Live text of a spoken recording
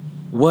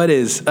What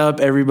is up,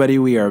 everybody?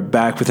 We are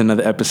back with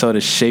another episode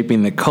of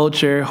Shaping the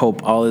Culture.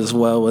 Hope all is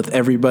well with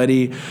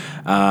everybody.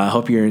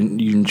 Hope you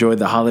enjoyed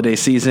the holiday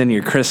season,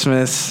 your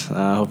Christmas.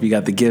 Hope you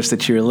got the gifts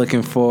that you were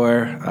looking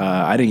for.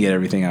 I didn't get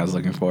everything I was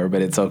looking for,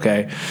 but it's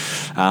okay.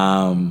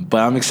 But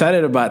I'm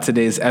excited about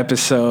today's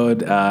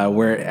episode.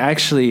 We're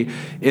actually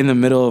in the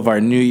middle of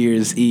our New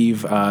Year's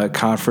Eve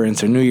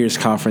conference, or New Year's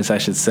conference, I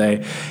should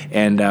say.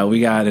 And we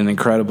got an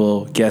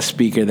incredible guest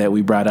speaker that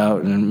we brought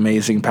out, an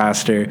amazing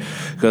pastor,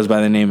 goes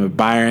by the name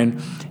of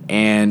Byron.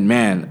 And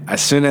man,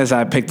 as soon as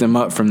I picked him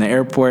up from the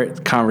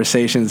airport,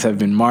 conversations have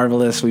been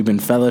marvelous. We've been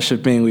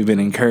fellowshipping. We've been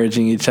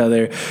encouraging each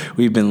other.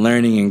 We've been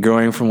learning and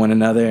growing from one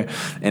another.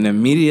 And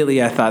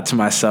immediately I thought to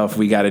myself,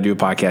 we got to do a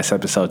podcast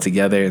episode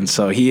together. And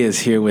so he is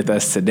here with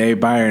us today.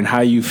 Byron, how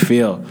you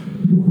feel?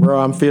 Bro,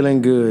 I'm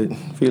feeling good.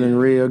 Feeling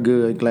real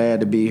good. Glad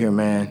to be here,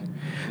 man.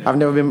 I've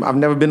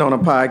never been on a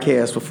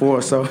podcast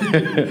before, so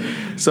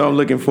so I'm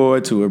looking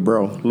forward to it,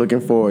 bro.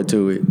 Looking forward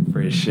to it.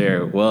 For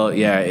sure. Well,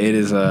 yeah, it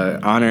is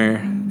an honor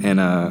and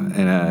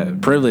a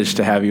privilege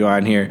to have you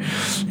on here.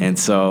 And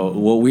so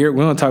what we're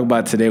going to talk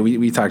about today,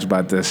 we talked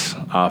about this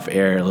off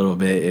air a little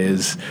bit,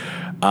 is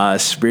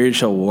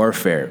spiritual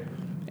warfare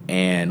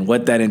and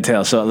what that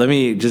entails. So let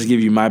me just give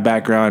you my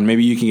background.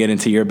 Maybe you can get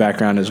into your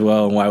background as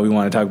well and why we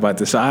want to talk about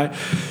this.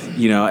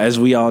 As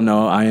we all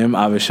know, I am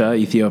Abisha,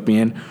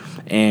 Ethiopian.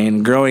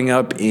 And growing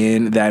up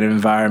in that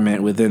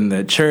environment within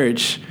the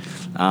church,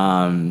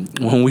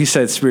 when we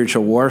said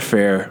spiritual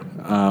warfare,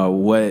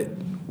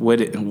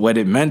 what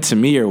it meant to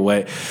me,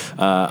 or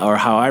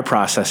how I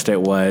processed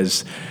it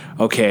was,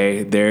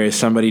 okay, there is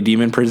somebody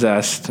demon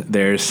possessed.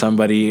 There's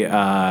somebody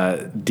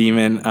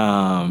demon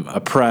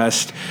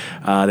oppressed.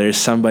 There's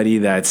somebody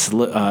that's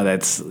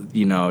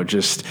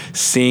just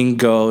seeing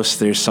ghosts.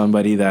 There's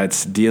somebody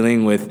that's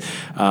dealing with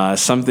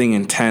something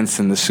intense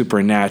in the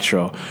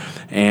supernatural.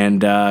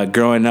 And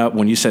growing up,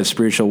 when you said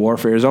spiritual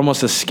warfare, it was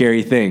almost a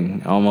scary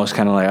thing, almost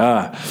kind of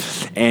like,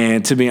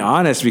 And to be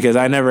honest, because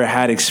I never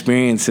had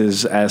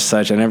experiences as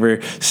such, I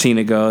never seen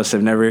a ghost,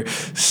 I've never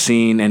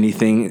seen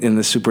anything in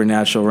the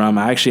supernatural realm.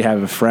 I actually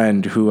have a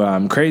friend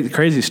who,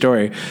 crazy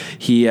story,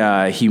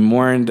 he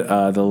mourned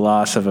the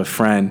loss of a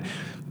friend,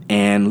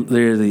 and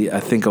literally, I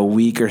think a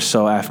week or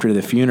so after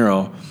the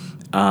funeral,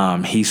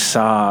 he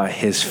saw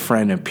his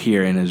friend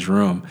appear in his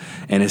room,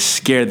 and it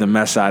scared the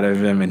mess out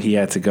of him, and he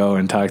had to go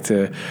and talk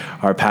to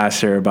our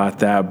pastor about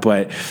that.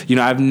 But,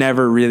 I've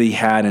never really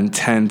had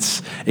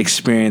intense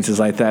experiences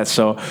like that.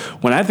 So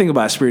when I think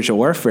about spiritual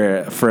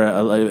warfare, for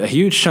a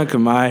huge chunk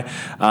of my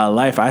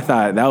life, I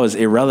thought that was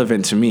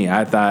irrelevant to me.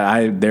 I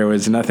thought there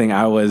was nothing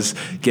I was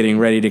getting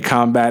ready to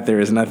combat. There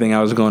was nothing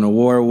I was going to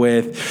war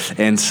with.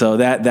 And so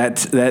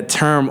that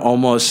term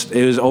almost,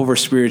 it was over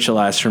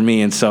spiritualized for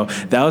me. And so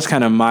that was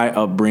kind of my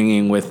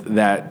upbringing with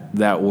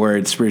that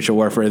word, spiritual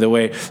warfare, the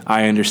way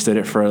I understood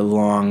it for a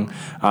long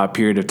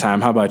period of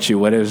time. How about you?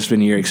 What has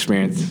been your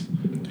experience?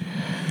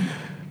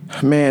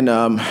 Man,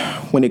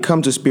 when it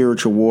comes to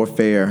spiritual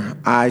warfare,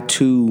 I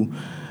too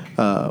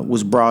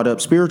was brought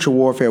up. Spiritual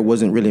warfare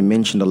wasn't really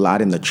mentioned a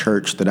lot in the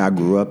church that I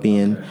grew up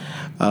in.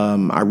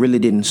 I really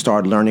didn't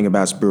start learning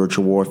about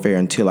spiritual warfare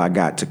until I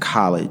got to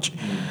college.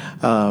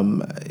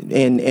 And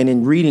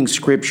in reading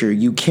Scripture,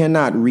 you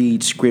cannot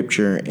read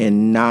Scripture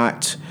and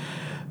not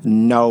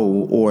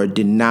know or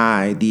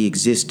deny the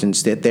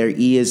existence that there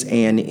is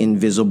an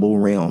invisible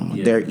realm.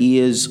 Yeah. There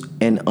is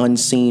an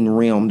unseen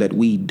realm that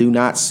we do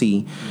not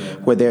see,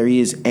 where there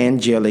is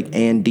angelic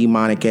and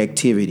demonic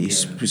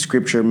activities. Yeah.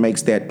 Scripture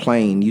makes that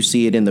plain. You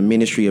see it in the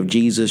ministry of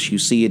Jesus. You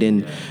see it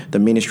in the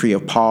ministry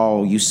of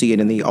Paul. You see it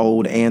in the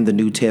Old and the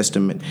New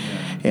Testament.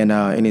 Yeah.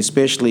 And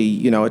especially,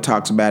 it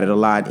talks about it a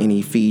lot in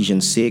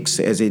Ephesians 6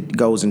 as it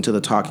goes into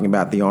the talking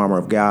about the armor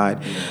of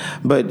God. Yeah.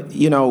 But,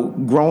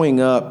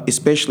 growing up,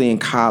 especially in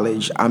college,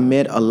 I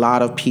met a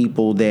lot of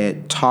people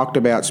that talked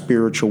about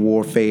spiritual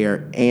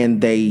warfare,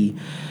 and they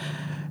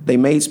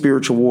made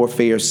spiritual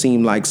warfare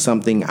seem like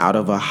something out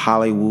of a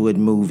Hollywood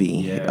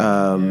movie.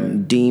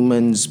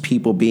 Demons,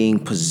 people being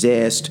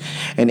possessed.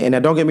 And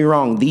don't get me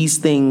wrong, these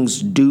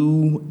things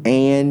do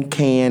and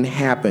can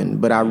happen.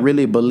 But I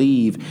really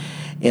believe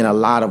in a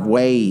lot of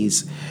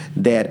ways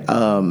that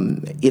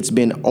it's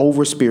been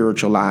over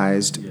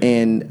spiritualized,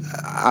 and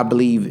I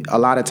believe a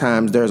lot of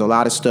times there's a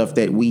lot of stuff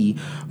that we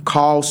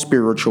call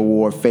spiritual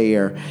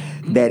warfare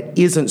that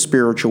isn't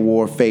spiritual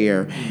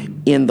warfare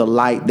in the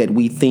light that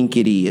we think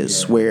it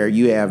is, where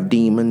you have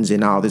demons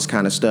and all this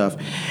kind of stuff.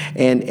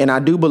 And I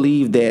do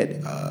believe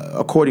that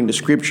according to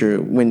Scripture,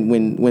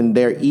 when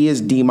there is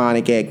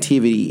demonic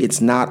activity,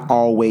 it's not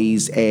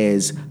always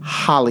as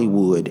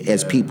Hollywood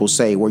as people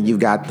say, where you've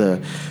got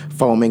the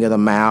foaming of the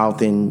mouth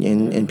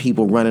and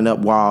people running up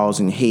walls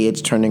and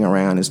heads turning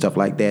around and stuff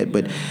like that.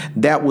 But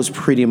that was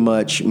pretty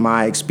much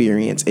my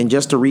experience. And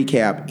just to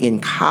recap, in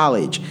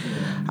college,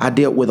 I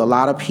dealt with a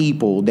lot of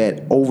people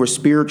that over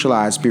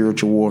spiritualized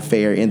spiritual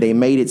warfare, and they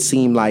made it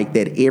seem like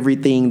that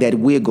everything that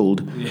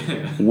wiggled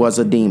was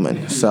a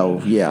demon.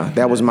 So yeah,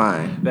 that was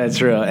mine. That's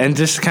real. And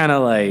just kind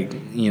of like,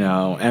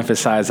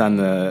 emphasize on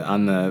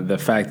the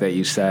fact that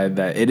you said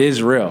that it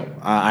is real.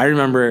 I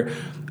remember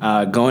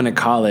going to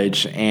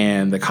college,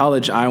 and the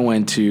college I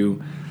went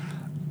to,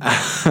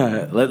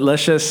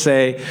 let's just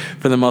say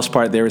for the most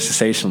part, they were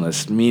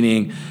cessationalists,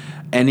 meaning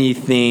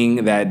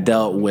anything that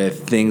dealt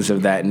with things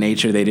of that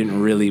nature, they didn't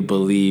really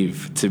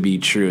believe to be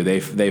true.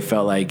 They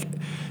felt like,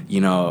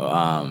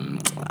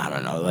 I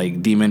don't know,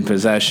 like demon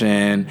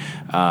possession,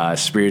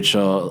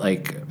 spiritual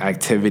like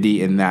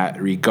activity in that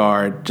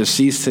regard just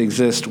ceased to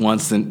exist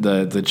once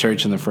the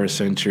church in the first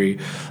century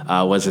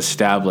was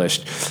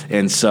established.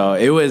 And so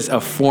it was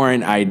a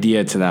foreign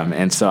idea to them.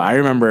 And so I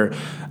remember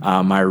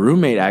my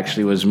roommate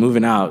actually was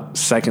moving out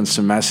second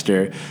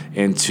semester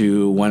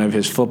into one of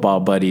his football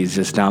buddies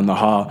just down the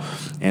hall.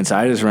 And so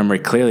I just remember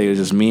clearly it was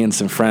just me and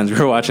some friends. We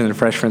were watching The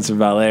Fresh Prince of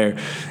Bel-Air,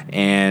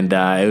 and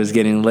it was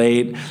getting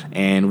late,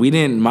 and we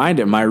didn't mind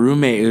it. My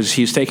roommate,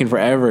 he was taking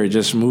forever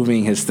just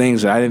moving his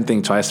things. I didn't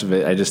think twice of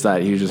it. I just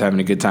thought he was just having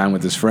a good time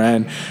with his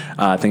friend,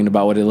 thinking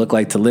about what it looked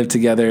like to live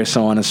together,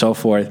 so on and so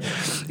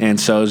forth. And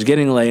so it was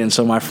getting late, and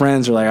so my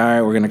friends were like, all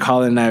right, we're going to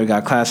call it a night. We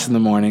got class in the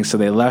morning. So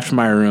they left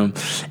my room,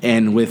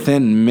 and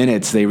within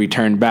minutes they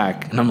returned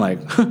back. And I'm like,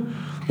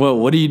 well,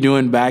 what are you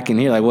doing back in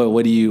here? Like,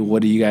 what do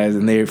you guys?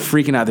 And they're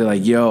freaking out. They're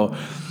like, yo,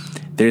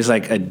 there's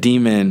like a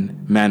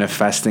demon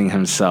manifesting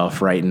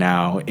himself right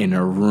now in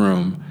a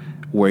room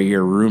where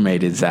your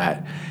roommate is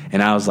at.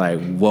 And I was like,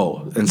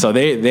 whoa. And so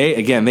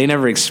they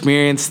never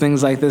experienced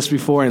things like this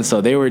before. And so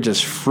they were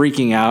just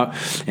freaking out,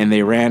 and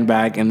they ran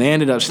back, and they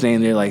ended up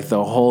staying there like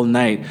the whole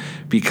night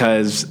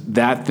because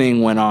that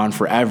thing went on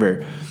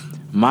forever.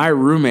 My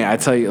roommate, I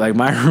tell you, like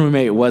my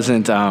roommate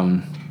wasn't,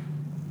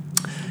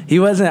 he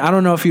wasn't, I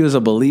don't know if he was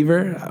a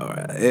believer.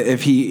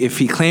 If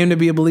he claimed to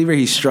be a believer,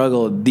 he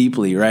struggled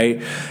deeply,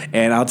 right?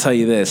 And I'll tell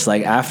you this,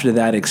 like after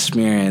that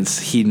experience,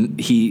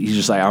 he's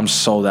just like, I'm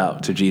sold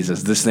out to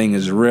Jesus. This thing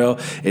is real.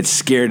 It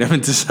scared him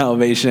into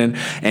salvation.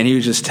 And he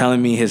was just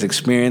telling me his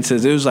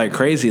experiences. It was like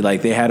crazy.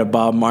 Like they had a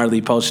Bob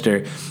Marley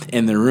poster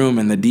in the room,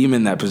 and the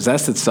demon that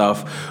possessed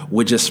itself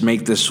would just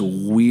make this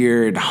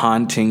weird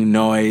haunting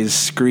noise,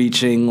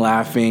 screeching,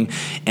 laughing,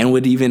 and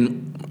would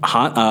even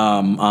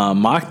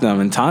mock them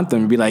and taunt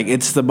them and be like,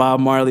 it's the Bob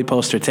Marley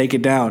poster, take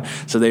it down.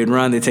 So they'd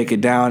run, they'd take it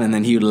down, and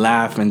then he would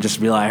laugh and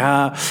just be like,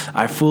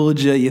 I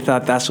fooled you. You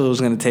thought that's what it was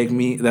going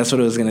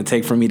to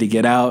take for me to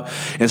get out.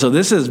 And so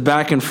this is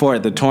back and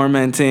forth, the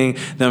tormenting,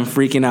 them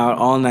freaking out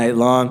all night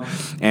long.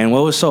 And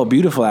what was so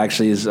beautiful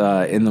actually is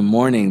in the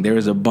morning, there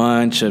was a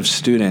bunch of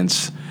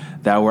students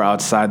that were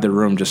outside the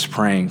room just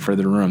praying for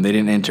the room. They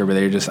didn't enter, but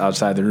they were just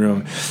outside the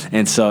room.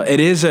 And so it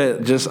is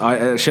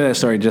I share that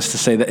story just to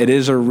say that it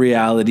is a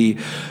reality.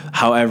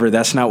 However,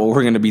 that's not what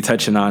we're going to be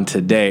touching on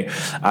today.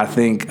 I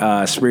think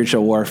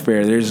spiritual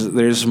warfare,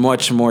 there's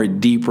much more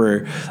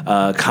deeper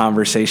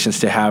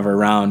conversations to have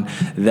around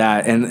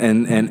that,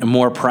 and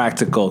more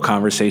practical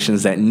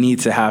conversations that need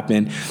to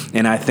happen.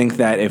 And I think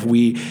that if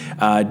we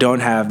don't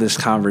have this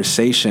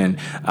conversation,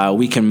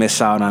 we can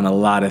miss out on a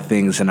lot of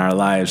things in our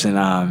lives.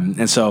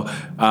 And so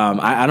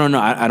I don't know.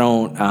 I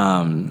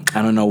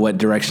don't know what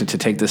direction to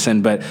take this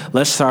in, but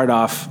let's start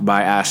off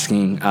by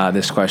asking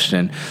this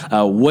question.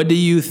 What do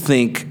you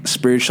think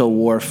spiritual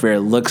warfare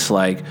looks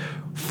like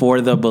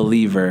for the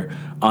believer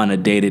on a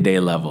day-to-day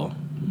level?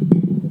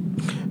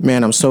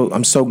 Man, I'm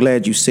so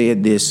glad you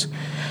said this.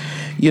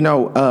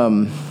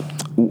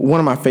 One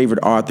of my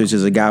favorite authors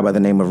is a guy by the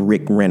name of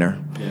Rick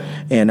Renner.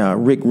 Yeah.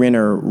 And Rick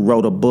Renner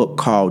wrote a book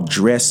called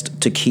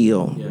Dressed to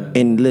Kill. Yeah.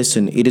 And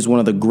listen, it is one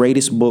of the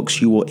greatest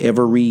books you will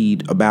ever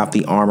read about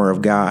the armor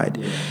of God.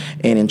 Yeah.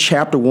 And in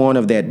chapter 1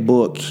 of that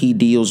book, he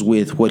deals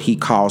with what he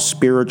calls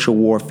spiritual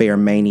warfare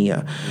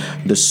mania,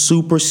 the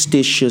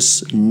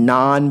superstitious,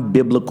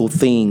 non-biblical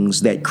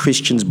things that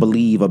Christians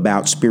believe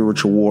about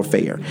spiritual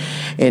warfare.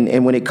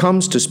 And when it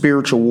comes to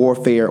spiritual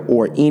warfare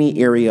or any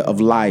area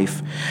of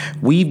life,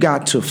 we've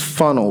got to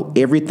funnel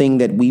everything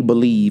that we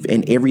believe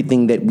and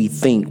everything that we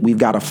think, we've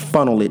got to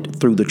funnel it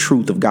through the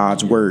truth of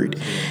God's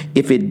word.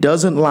 If it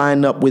doesn't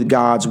line up with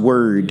God's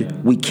word,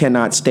 we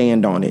cannot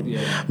stand on it.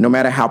 No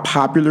matter how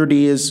popular it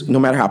is,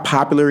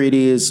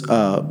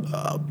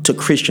 to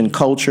Christian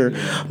culture,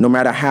 no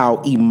matter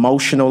how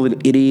emotional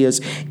it is,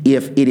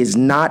 if it is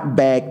not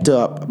backed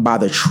up by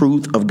the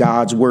truth of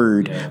God's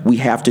word, we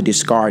have to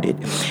discard it.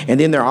 And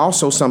then there are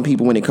also some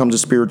people, when it comes to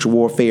spiritual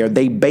warfare,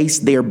 they base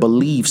their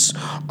beliefs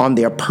on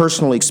their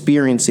personal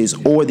experiences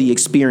or the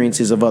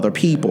experiences of other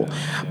people.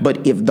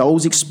 But if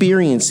those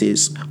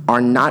experiences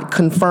are not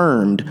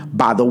confirmed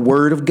by the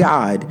word of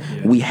God,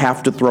 we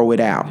have to throw it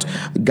out.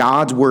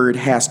 God's word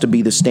has to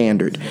be the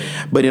standard.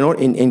 But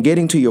in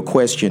getting to your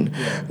question,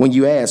 when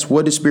you ask,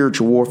 what does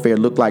spiritual warfare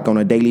look like on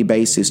a daily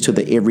basis to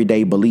the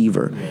everyday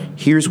believer?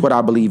 Here's what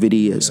I believe it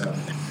is.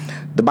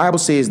 The Bible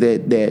says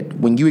that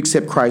when you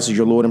accept Christ as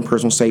your Lord and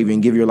personal Savior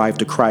and give your life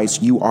to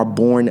Christ, you are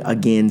born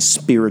again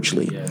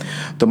spiritually. Yeah.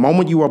 The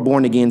moment you are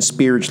born again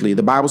spiritually,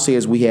 the Bible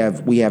says we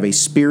have a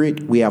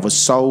spirit, we have a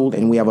soul,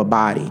 and we have a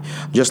body.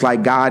 Just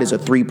like God is a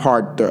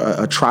three-part,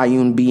 a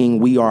triune being,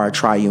 we are a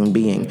triune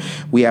being.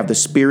 We have the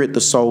spirit,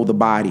 the soul, the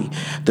body.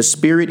 The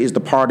spirit is the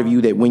part of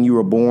you that when you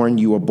are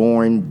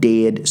born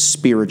dead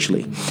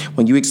spiritually.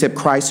 When you accept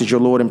Christ as your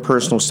Lord and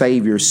personal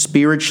Savior,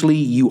 spiritually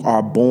you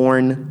are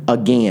born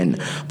again.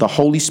 The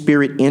Holy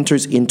Spirit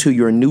enters into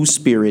your new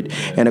spirit,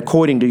 and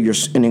according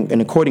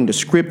to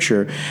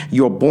Scripture,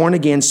 your born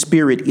again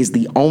spirit is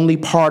the only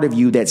part of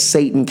you that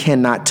Satan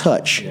cannot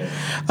touch.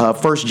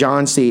 1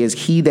 John says,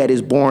 "He that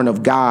is born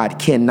of God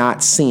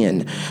cannot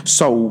sin."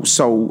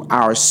 So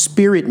our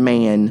spirit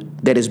man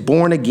that is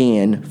born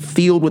again,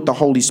 filled with the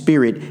Holy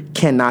Spirit,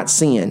 cannot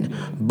sin.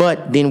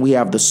 But then we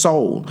have the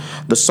soul.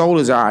 The soul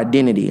is our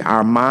identity,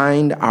 our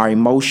mind, our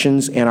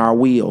emotions, and our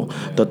will.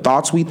 The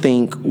thoughts we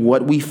think,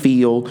 what we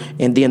feel,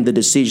 and then the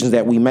decisions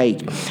that we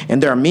make.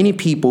 And there are many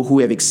people who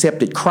have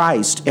accepted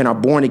Christ and are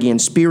born again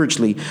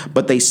spiritually,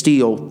 but they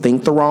still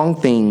think the wrong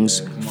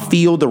things,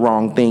 feel the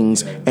wrong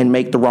things, and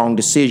make the wrong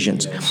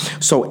decisions.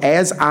 So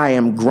as I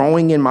am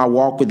growing in my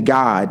walk with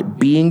God,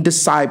 being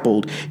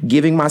discipled,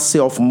 giving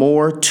myself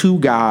more to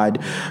God,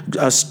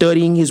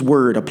 studying His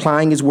Word,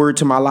 applying His Word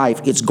to my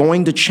life, it's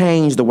going to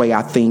change the way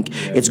I think.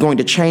 It's going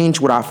to change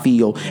what I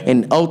feel,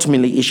 and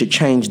ultimately it should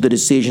change the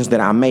decisions that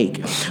I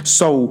make.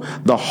 So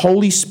the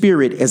Holy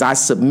Spirit, as I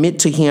submit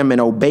to Him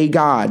and obey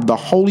God, the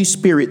Holy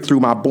Spirit through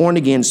my born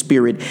again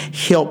spirit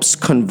helps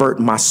convert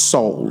my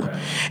soul.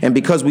 And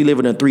because we live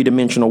in a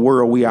three-dimensional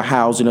world, we are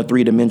housed in a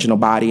three-dimensional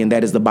body, and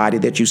that is the body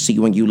that you see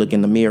when you look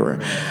in the mirror.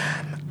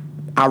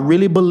 I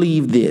really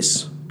believe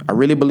this.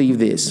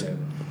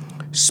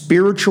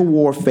 Spiritual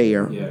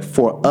warfare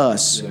for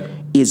us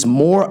is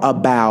more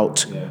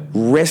about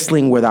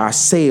wrestling with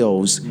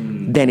ourselves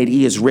than it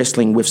is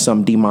wrestling with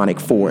some demonic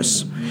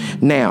force.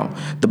 Now,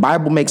 the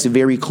Bible makes it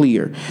very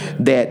clear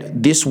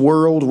that this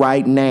world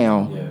right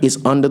now is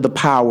under the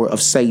power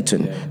of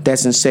Satan.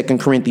 That's in 2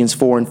 Corinthians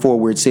 4:4,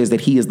 where it says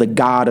that he is the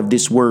God of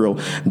this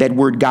world. That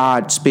word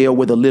God spelled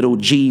with a little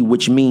g,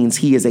 which means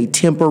he is a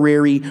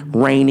temporary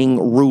reigning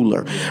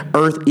ruler.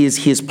 Earth is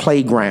his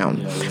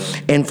playground.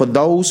 And for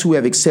those who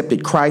have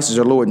accepted Christ as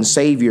their Lord and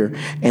Savior,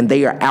 and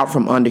they are out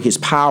from under his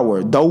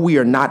power, though we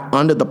are not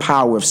under the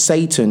power of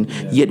Satan,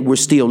 yet we're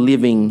still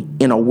living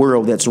in a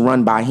world that's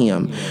run by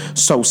him.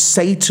 So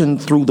Satan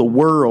through the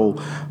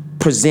world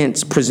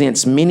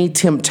presents many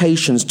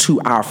temptations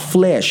to our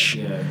flesh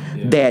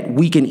that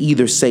we can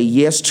either say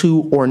yes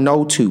to or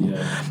no to.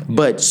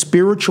 But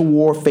spiritual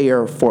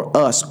warfare for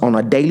us on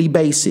a daily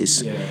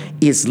basis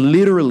is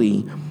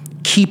literally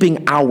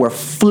keeping our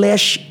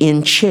flesh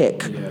in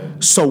check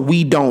so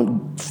we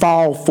don't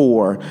fall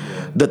for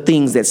the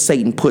things that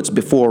Satan puts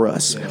before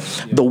us.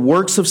 The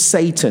works of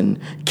Satan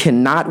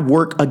cannot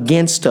work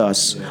against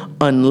us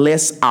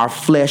unless our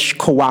flesh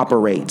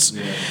cooperates.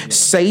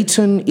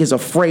 Satan is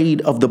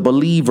afraid of the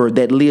believer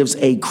that lives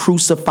a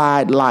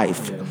crucified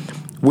life.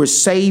 We're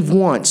saved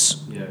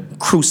once,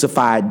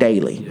 crucified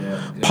daily.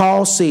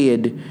 Paul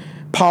said,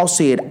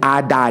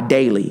 I die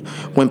daily.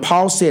 When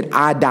Paul said,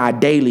 I die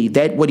daily,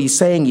 that what he's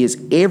saying is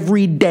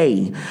every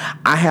day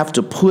I have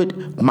to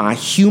put my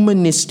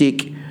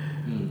humanistic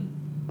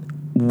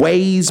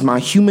ways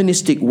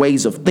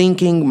of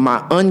thinking,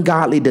 my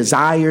ungodly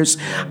desires,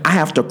 I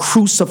have to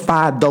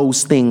crucify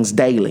those things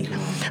daily.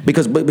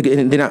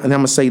 And then I'm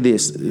going to say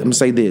this.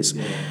 The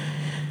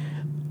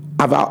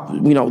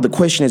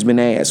question has been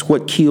asked,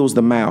 what kills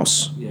the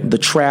mouse, the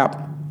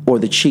trap or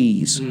the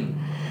cheese?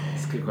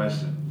 That's a good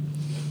question.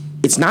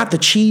 It's not the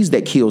cheese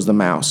that kills the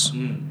mouse.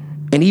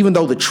 And even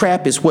though the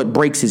trap is what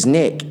breaks his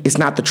neck, it's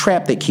not the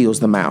trap that kills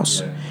the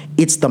mouse.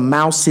 It's the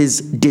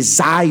mouse's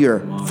desire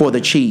for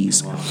the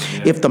cheese.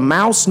 If the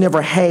mouse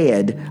never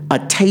had a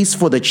taste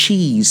for the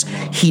cheese,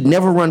 he'd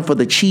never run for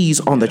the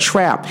cheese on the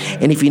trap.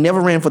 And if he never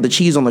ran for the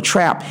cheese on the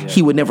trap,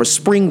 he would never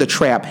spring the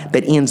trap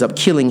that ends up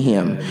killing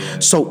him.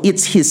 So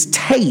it's his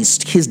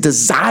taste, his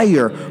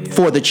desire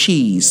for the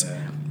cheese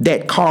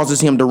that causes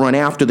him to run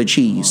after the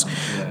cheese.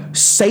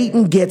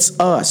 Satan gets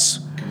us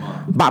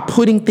by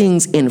putting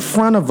things in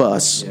front of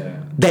us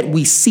that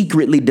we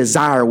secretly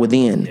desire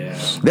within.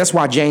 That's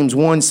why James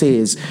 1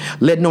 says,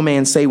 let no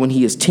man say when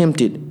he is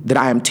tempted that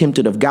I am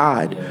tempted of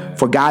God.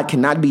 For God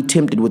cannot be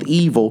tempted with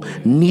evil,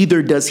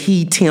 neither does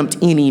he tempt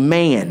any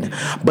man.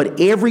 But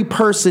every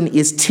person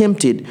is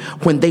tempted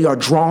when they are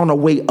drawn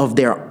away of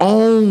their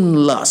own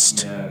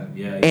lust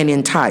and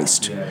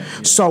enticed.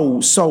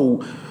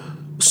 So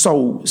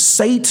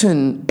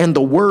Satan and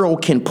the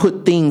world can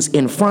put things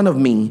in front of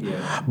me,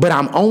 but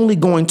I'm only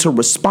going to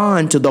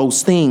respond to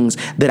those things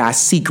that I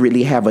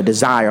secretly have a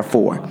desire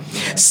for.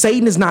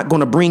 Satan is not going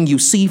to bring you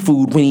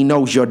seafood when he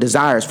knows your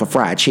desires for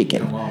fried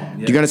chicken.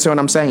 Do you understand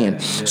what I'm saying?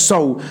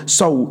 So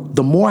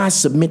the more I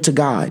submit to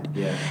God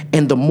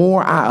and the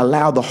more I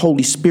allow the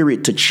Holy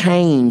Spirit to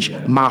change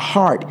my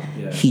heart,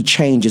 he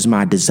changes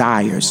my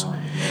desires.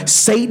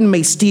 Satan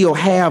may still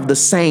have the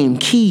same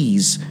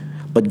keys,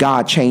 but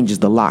God changes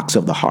the locks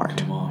of the heart.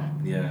 Come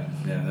on. Yeah,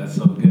 that's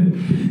so good.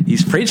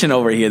 He's preaching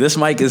over here. This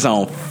mic is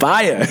on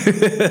fire.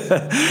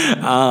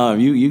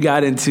 You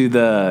got into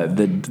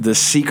the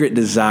secret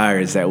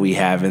desires that we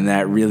have, and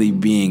that really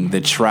being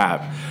the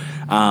trap.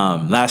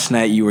 Last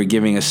night you were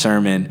giving a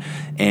sermon,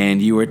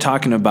 and you were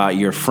talking about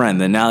your friend,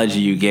 the analogy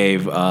you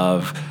gave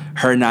of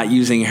her not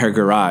using her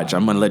garage.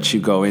 I'm going to let you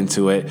go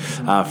into it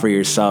for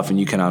yourself, and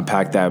you can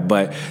unpack that.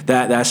 But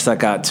that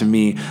stuck out to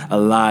me a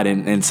lot.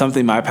 And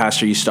something my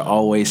pastor used to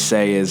always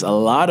say is, a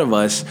lot of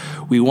us,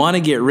 we want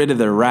to get rid of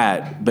the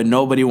rat, but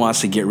nobody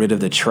wants to get rid of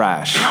the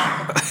trash.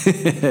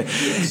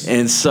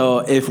 And so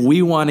if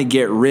we want to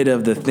get rid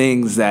of the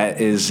things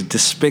that is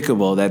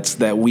despicable,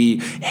 that we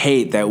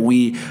hate, that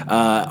we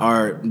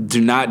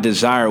do not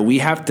desire, we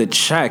have to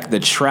check the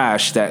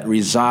trash that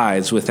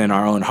resides within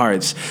our own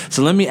hearts.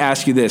 So let me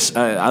ask you this.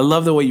 I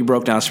love the way you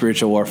broke down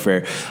spiritual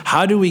warfare.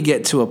 How do we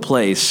get to a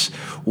place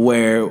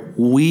where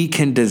we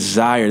can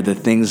desire the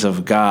things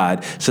of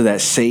God so that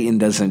Satan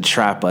doesn't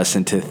trap us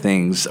into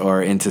things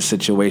or into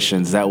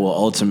situations that will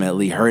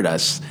ultimately hurt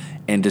us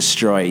and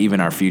destroy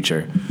even our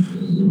future?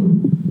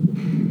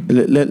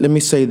 Let me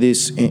say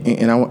this,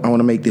 and I want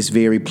to make this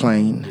very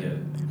plain.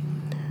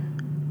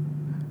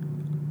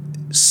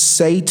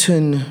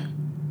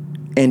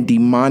 Satan and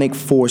demonic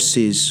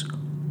forces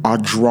are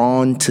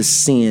drawn to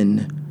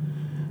sin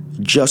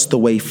just the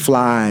way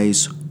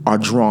flies are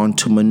drawn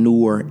to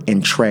manure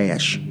and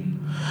trash.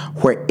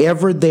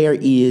 Wherever there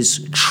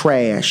is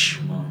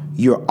trash,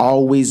 you're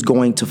always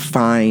going to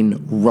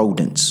find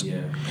rodents.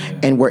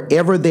 And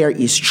wherever there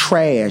is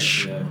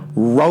trash,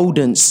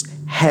 rodents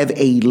have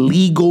a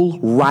legal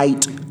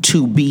right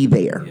to be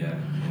there.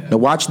 Now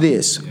watch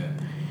this.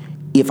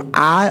 If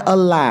I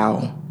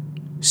allow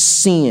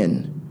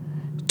sin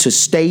to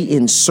stay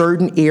in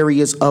certain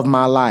areas of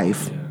my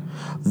life,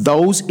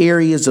 those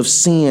areas of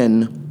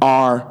sin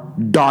are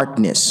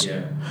darkness.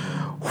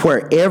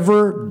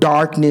 Wherever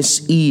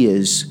darkness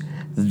is,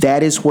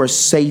 that is where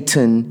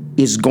Satan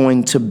is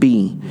going to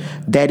be.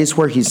 That is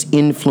where his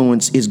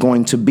influence is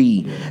going to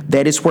be.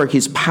 That is where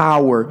his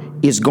power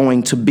is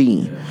going to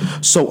be.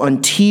 So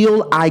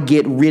until I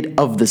get rid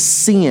of the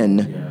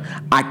sin,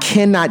 I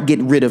cannot get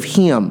rid of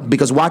him.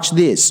 Because watch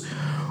this.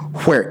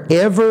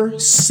 Wherever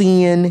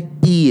sin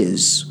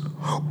is,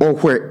 or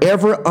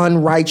wherever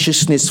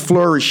unrighteousness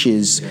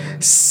flourishes,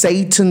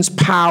 Satan's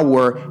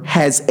power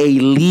has a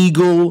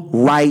legal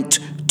right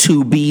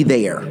to be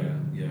there.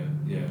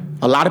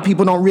 A lot of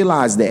people don't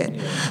realize that.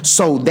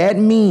 So that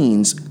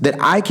means that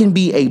I can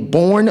be a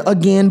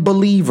born-again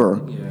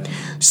believer,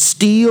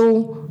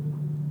 still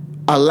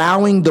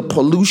allowing the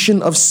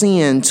pollution of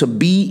sin to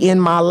be in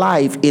my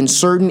life in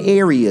certain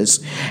areas,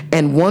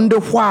 and wonder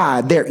why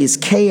there is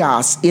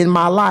chaos in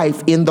my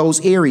life in those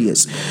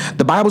areas.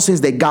 The Bible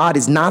says that God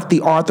is not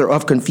the author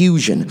of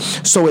confusion.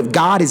 So if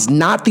God is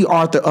not the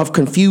author of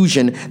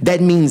confusion,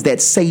 that means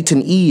that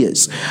Satan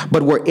is.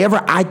 But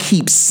wherever I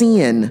keep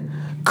sin,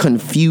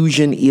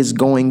 confusion is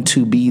going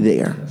to be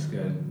there.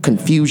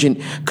 Confusion.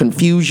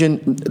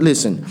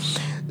 Listen,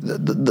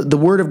 the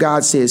word of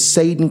God says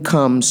Satan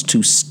comes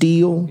to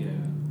steal,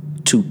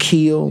 to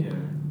kill,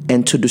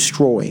 and to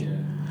destroy.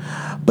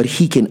 But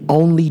he can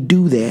only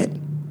do that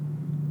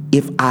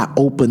if I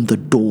open the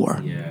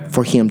door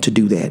for him to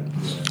do that.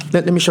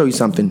 Let me show you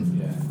something.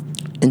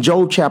 In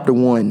Job chapter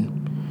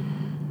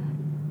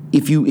 1,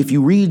 if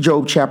you read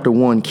Job chapter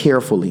 1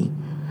 carefully,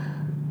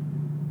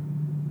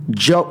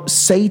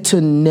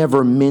 Satan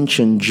never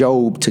mentioned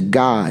Job to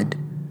God.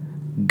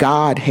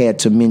 God had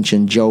to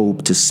mention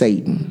Job to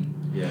Satan.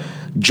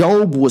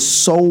 Job was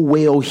so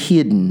well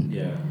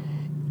hidden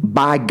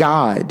by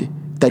God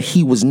that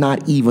he was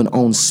not even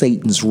on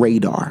Satan's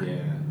radar.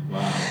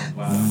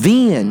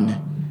 Then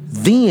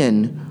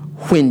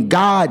when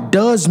God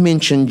does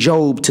mention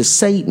Job to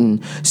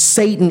Satan,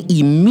 Satan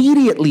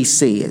immediately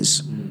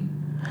says,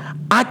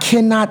 I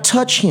cannot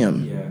touch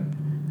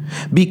him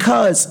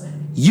because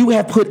you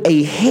have put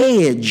a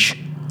hedge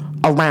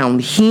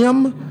around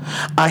him,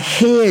 a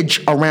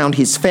hedge around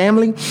his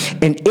family,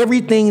 and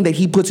everything that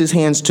he puts his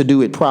hands to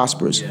do, it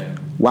prospers.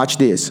 Watch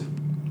this.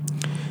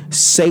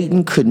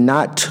 Satan could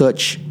not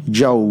touch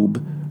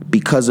Job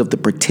because of the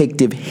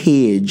protective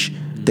hedge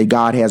that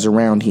God has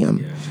around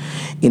him.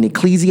 In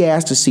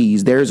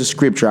Ecclesiastes, there's a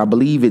scripture, I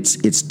believe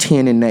it's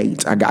 10 and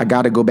 8. I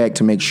got to go back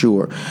to make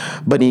sure.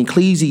 But in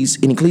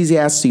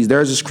Ecclesiastes,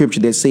 there's a scripture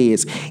that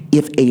says,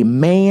 if a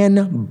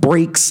man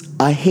breaks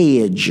a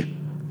hedge,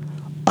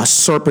 a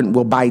serpent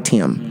will bite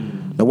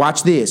him. Now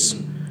watch this.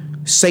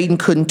 Satan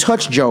couldn't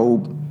touch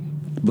Job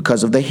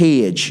because of the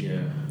hedge.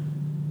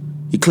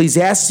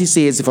 Ecclesiastes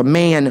says if a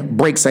man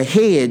breaks a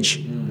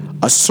hedge,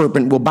 a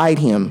serpent will bite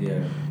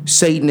him.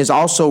 Satan is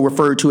also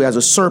referred to as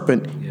a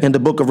serpent in the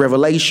book of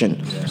Revelation.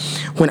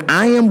 When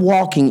I am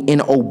walking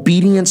in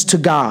obedience to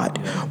God,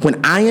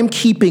 when I am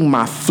keeping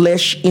my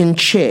flesh in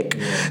check,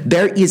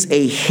 there is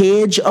a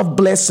hedge of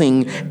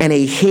blessing and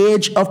a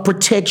hedge of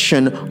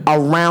protection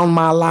around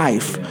my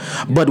life.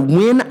 But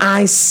when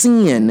I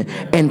sin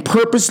and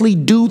purposely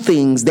do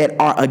things that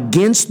are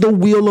against the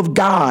will of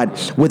God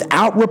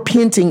without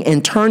repenting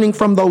and turning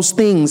from those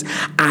things,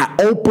 I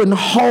open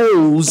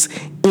holes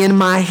in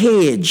my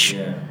hedge.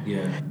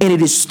 And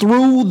it is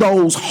through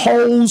those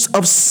holes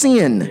of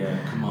sin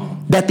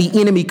that the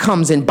enemy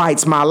comes and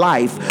bites my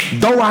life,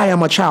 though I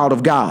am a child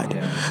of God.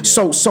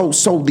 So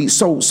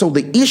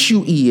the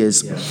issue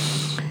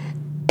is,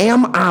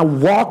 am I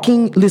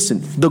walking?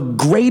 Listen, the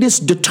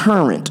greatest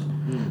deterrent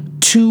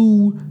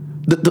to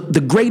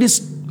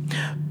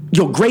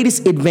your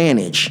greatest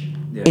advantage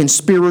in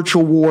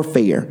spiritual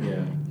warfare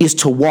is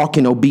to walk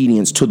in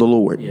obedience to the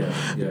Lord.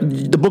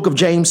 The book of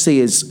James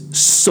says,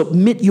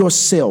 submit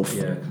yourself,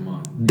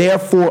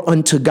 therefore,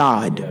 unto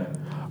God.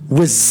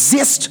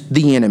 Resist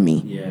the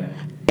enemy,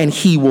 and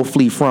he will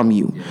flee from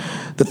you.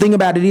 The thing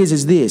about it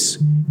is this.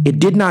 It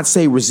did not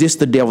say resist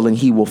the devil and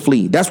he will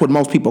flee. That's what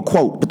most people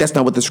quote, but that's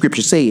not what the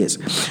scripture says.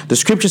 The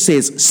scripture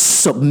says,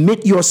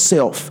 submit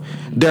yourself,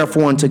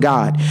 therefore, unto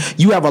God.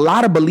 You have a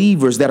lot of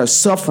believers that are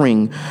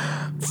suffering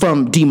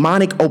from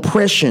demonic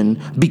oppression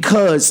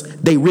because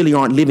they really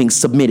aren't living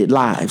submitted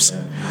lives.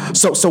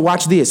 So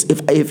watch this.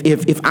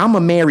 If I'm a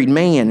married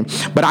man,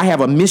 but I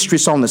have a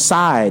mistress on the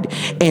side,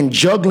 and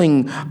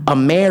juggling a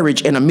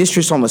marriage and a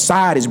mistress on the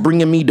side is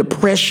bringing me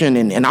depression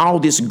and all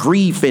this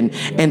grief and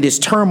this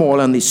turmoil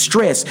and this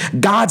stress,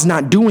 God's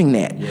not doing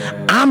that.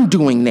 I'm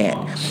doing that.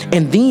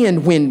 And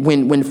then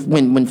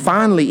when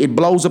finally it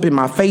blows up in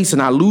my face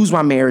and I lose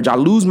my marriage, I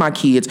lose my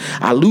kids,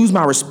 I lose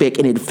my respect,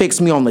 and it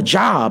affects me on the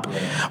job,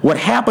 what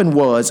happened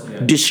was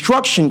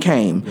destruction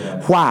came.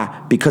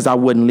 Why? Because I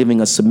wasn't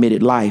living a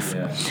submitted life.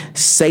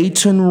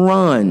 Satan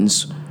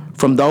runs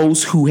from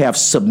those who have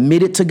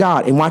submitted to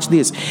God. And watch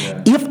this.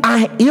 If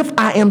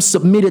I am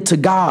submitted to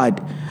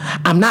God,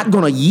 I'm not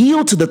going to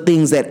yield to the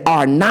things that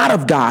are not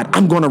of God.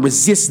 I'm going to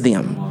resist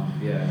them.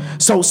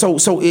 So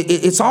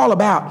it's all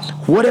about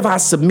what have I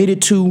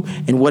submitted to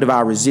and what have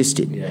I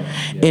resisted.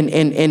 And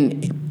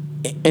then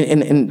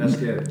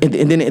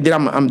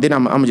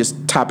I'm gonna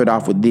just top it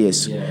off with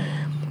this.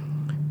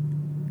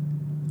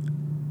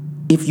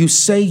 If you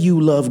say you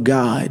love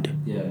God,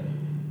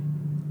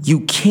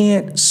 you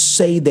can't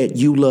say that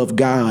you love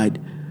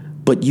God,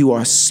 but you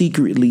are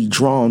secretly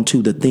drawn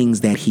to the things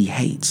that he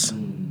hates.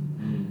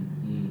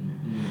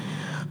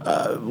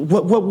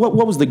 What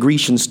was the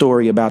Grecian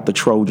story about the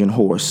Trojan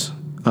horse?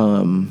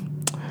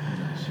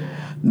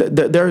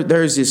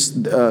 There's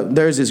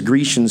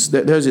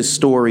this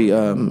story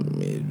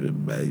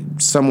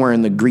somewhere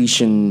in the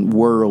Grecian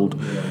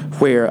world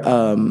where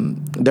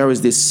there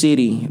was this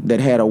city that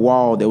had a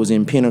wall that was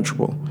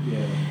impenetrable,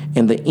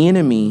 and the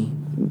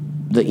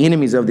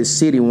enemies of this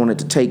city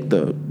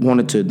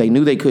they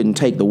knew they couldn't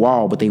take the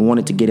wall, but they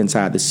wanted to get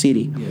inside the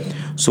city.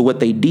 So what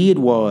they did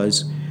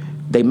was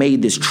they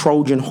made this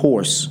Trojan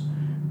horse,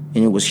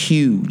 and it was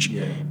huge,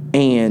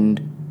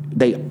 and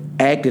they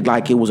acted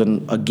like it was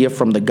a gift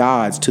from the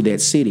gods to that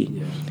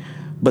city.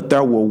 But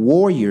there were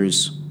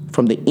warriors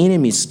from the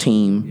enemy's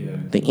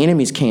team, the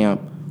enemy's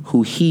camp,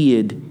 who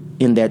hid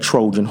in that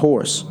Trojan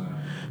horse.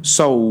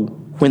 So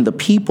when the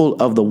people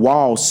of the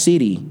walled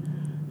city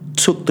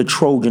took the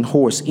Trojan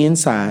horse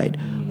inside,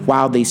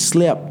 while they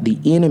slept, the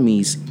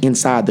enemies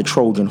inside the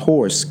Trojan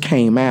horse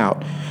came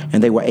out,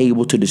 and they were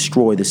able to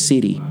destroy the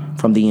city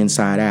from the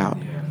inside out.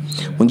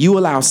 When you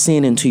allow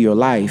sin into your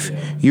life,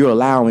 you're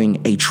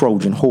allowing a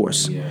Trojan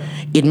horse.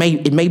 It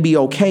may be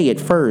okay at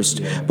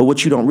first, but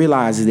what you don't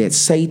realize is that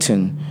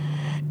Satan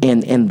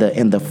and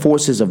the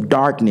forces of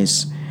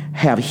darkness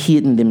have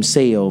hidden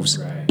themselves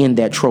in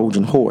that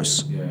Trojan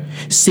horse.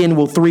 Sin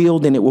will thrill,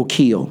 then it will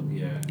kill.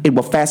 It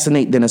will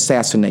fascinate, then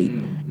assassinate.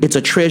 It's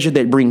a treasure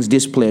that brings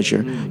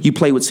displeasure. You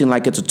play with sin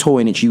like it's a toy,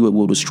 and it's you it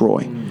will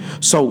destroy.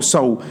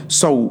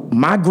 So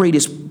my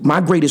greatest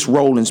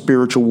role in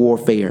spiritual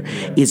warfare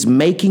is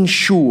making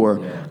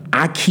sure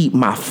I keep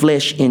my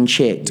flesh in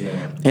check.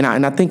 And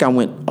I think I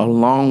went a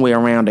long way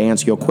around to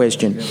answer your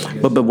question.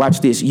 But watch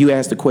this. You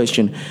asked the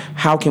question,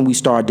 how can we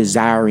start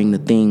desiring the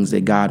things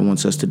that God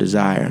wants us to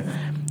desire?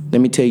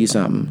 Let me tell you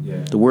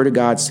something. The Word of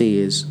God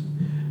says,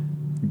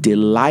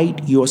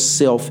 delight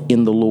yourself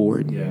in the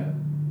Lord,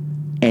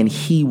 and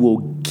he will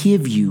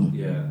give you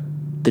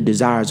the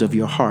desires of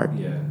your heart.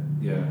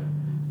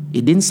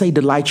 It didn't say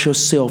delight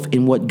yourself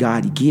in what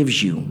God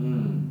gives you.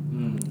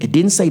 It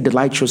didn't say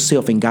delight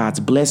yourself in God's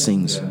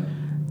blessings.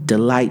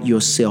 Delight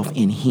yourself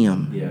in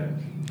him.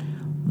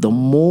 The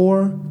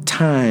more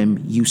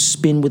time you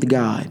spend with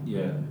God,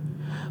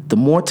 the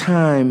more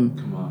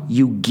time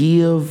you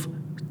give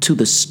to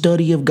the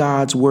study of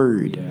God's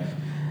word,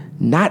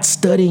 not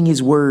studying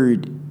his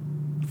word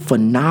for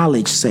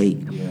knowledge's sake,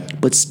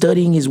 but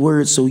studying his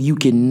word so you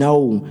can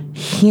know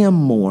him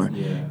more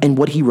and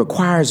what he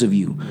requires of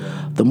you.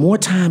 The more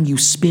time you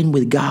spend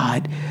with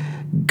God,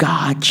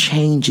 God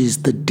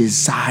changes the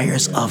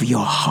desires of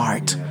your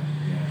heart.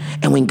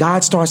 And when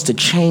God starts to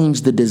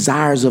change the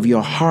desires of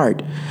your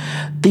heart,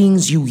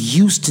 things you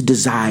used to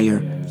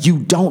desire, you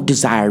don't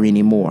desire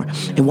anymore.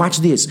 And watch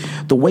this.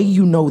 The way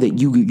you know that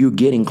you're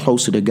getting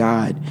closer to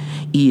God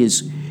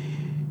is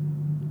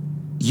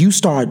you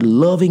start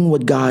loving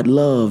what God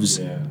loves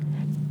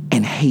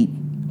and hate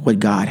what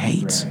God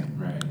hates.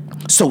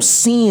 So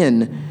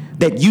sin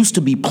that used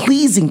to be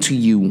pleasing to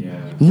you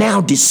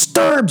now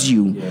disturbs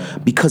you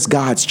because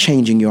God's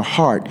changing your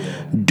heart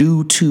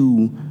due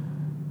to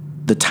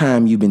the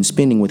time you've been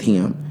spending with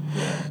him.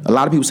 A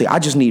lot of people say, I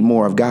just need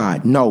more of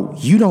God. No,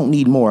 you don't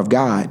need more of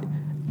God.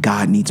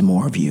 God needs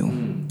more of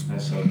you.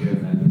 That's so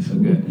good, man. That's so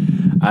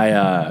good.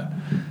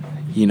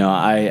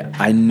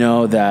 I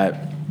know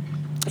that,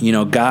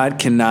 God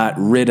cannot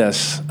rid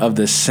us of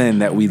the sin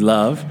that we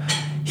love.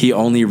 He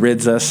only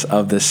rids us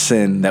of the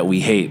sin that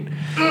we hate.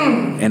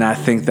 And I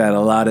think that a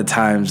lot of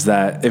times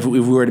that if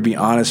we were to be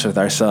honest with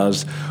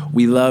ourselves,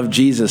 we love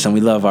Jesus and we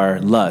love our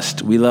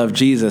lust. We love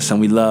Jesus and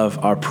we love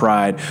our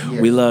pride.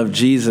 Yes. We love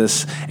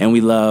Jesus and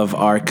we love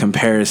our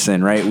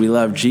comparison, right? We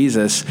love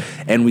Jesus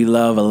and we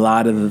love a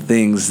lot of the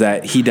things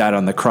that he died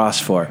on the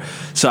cross for.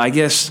 So I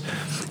guess,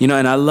 and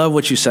I love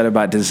what you said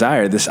about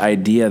desire, this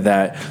idea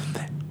that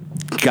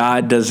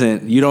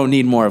you don't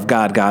need more of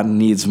God. God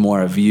needs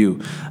more of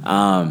you.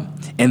 And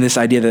this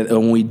idea that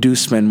when we do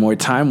spend more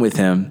time with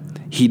him,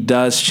 he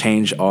does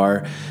change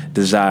our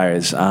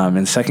desires.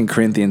 In 2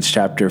 Corinthians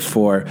chapter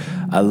 4,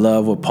 I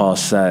love what Paul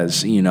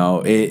says.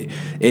 It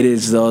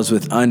is those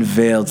with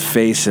unveiled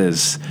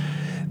faces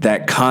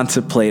that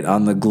contemplate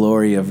on the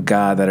glory of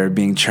God that are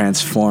being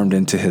transformed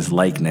into his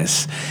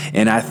likeness.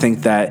 And I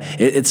think that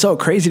it's so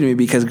crazy to me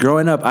because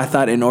growing up, I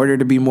thought in order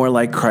to be more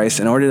like Christ,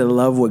 in order to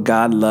love what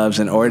God loves,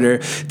 in order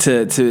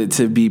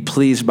to be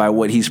pleased by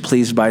what he's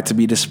pleased by, to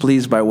be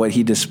displeased by what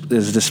he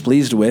is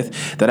displeased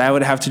with, that I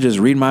would have to just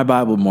read my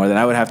Bible more, that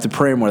I would have to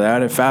pray more, that I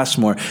would have to fast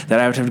more, that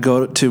I would have to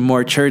go to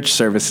more church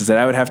services, that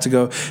I would have to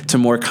go to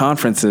more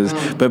conferences.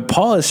 But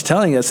Paul is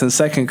telling us in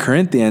 2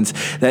 Corinthians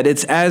that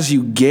it's as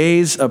you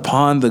gaze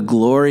upon the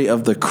glory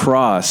of the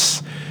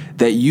cross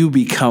that you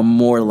become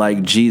more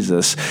like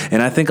Jesus.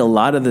 And I think a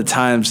lot of the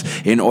times,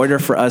 in order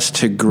for us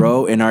to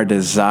grow in our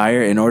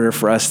desire, in order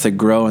for us to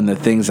grow in the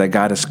things that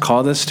God has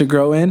called us to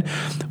grow in,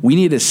 we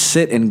need to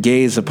sit and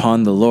gaze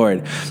upon the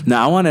Lord.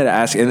 Now, I wanted to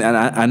ask, and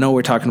I know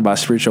we're talking about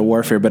spiritual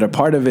warfare, but a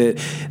part of it,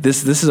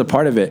 this is a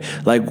part of it.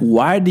 Like,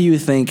 why do you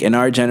think in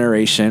our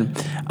generation,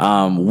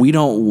 we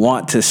don't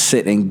want to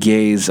sit and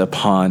gaze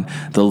upon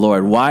the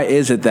Lord? Why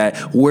is it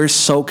that we're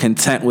so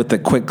content with the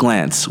quick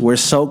glance? We're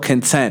so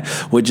content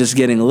with just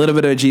getting a little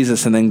bit of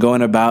Jesus and then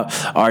going about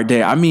our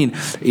day. I mean,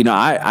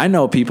 I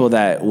know people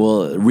that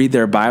will read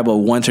their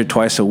Bible once or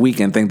twice a week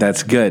and think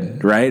that's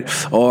good, right?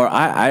 Or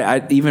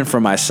I even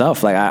for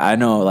myself, like I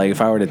know, like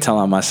if I were to tell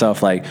on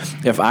myself, like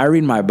if I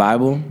read my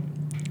Bible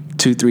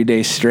 2-3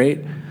 days straight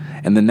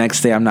and the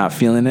next day I'm not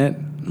feeling it,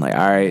 I'm like,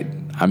 all right,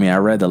 I mean, I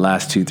read the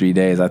last 2-3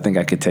 days. I think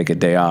I could take a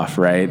day off,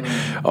 right?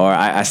 Or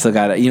I still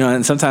got to,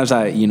 and sometimes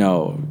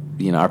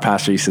our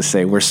pastor used to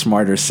say, we're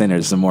smarter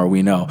sinners the more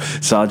we know.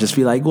 So I'll just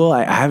be like, well,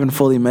 I haven't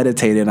fully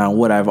meditated on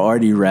what I've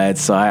already read,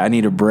 so I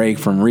need a break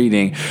from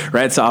reading,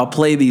 right? So I'll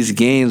play these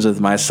games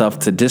with myself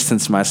to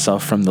distance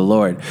myself from the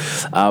Lord.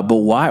 But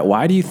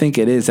why do you think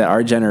it is that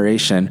our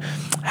generation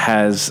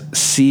has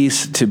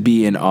ceased to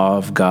be in awe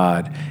of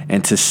God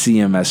and to see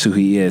him as who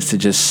he is, to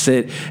just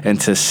sit and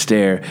to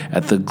stare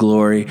at the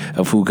glory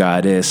of who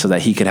God is so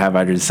that he could have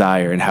our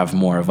desire and have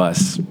more of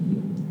us?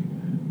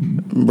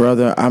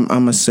 Brother, I'm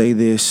gonna say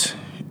this,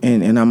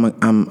 and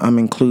I'm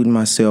including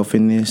myself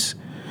in this.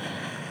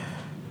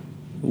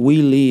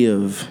 We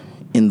live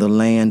in the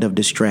land of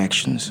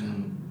distractions.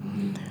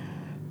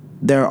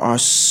 There are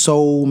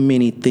so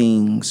many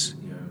things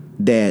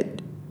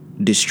that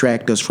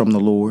distract us from the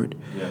Lord.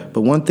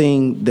 But one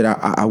thing that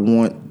I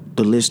want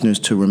the listeners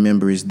to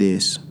remember is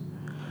this: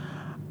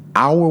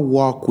 our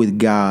walk with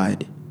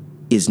God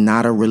is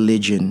not a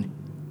religion;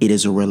 it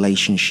is a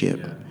relationship.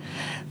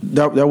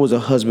 There was a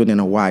husband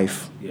and a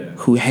wife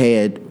who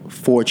had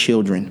 4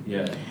 children.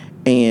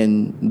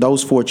 And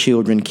those 4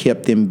 children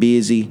kept them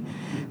busy.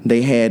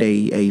 They had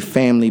a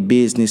family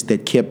business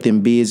that kept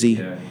them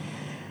busy.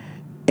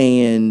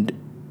 And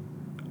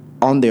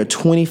on their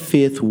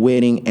 25th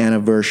wedding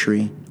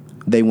anniversary,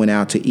 they went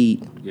out to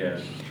eat.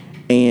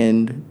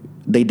 And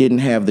they didn't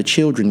have the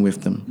children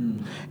with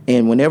them.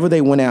 And whenever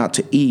they went out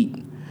to eat,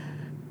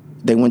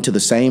 they went to the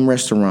same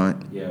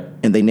restaurant,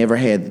 and they never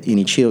had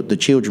any the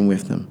children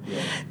with them.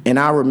 And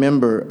I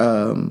remember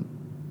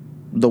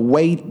the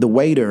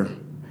waiter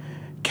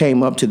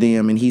came up to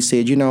them, and he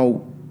said,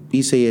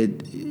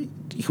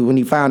 when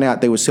he found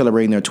out they were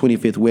celebrating their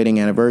 25th wedding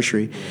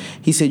anniversary,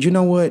 he said, you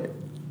know what?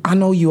 I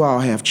know you all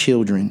have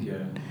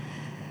children,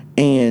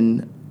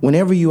 and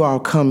whenever you all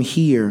come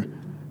here,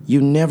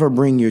 you never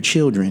bring your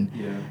children.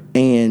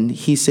 And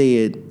he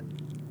said,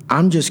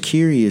 I'm just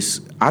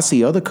curious. I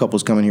see other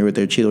couples coming here with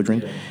their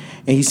children.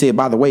 And he said,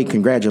 by the way,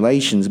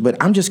 congratulations, but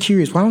I'm just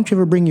curious, why don't you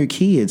ever bring your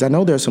kids? I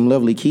know there's some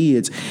lovely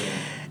kids.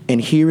 And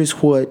here is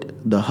what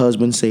the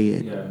husband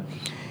said. Yeah.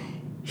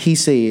 He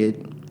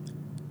said,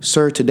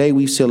 "Sir, today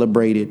we've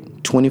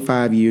celebrated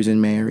 25 years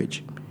in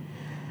marriage.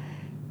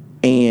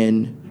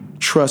 And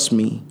trust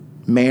me,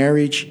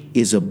 marriage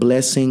is a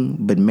blessing,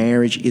 but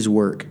marriage is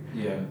work.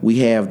 Yeah. We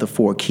have the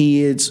 4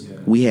 kids. Yeah.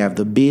 We have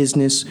the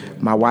business. Yeah.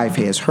 My wife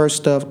has her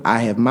stuff. I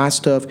have my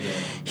stuff." Yeah.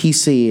 He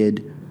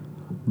said,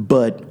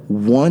 "But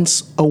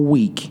once a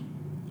week,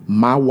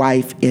 my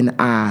wife and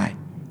I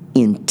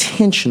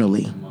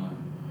intentionally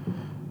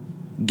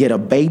get a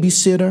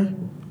babysitter,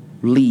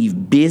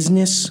 leave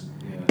business,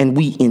 and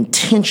we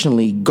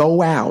intentionally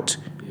go out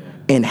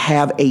and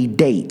have a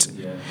date."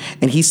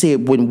 And he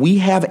said, when we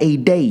have a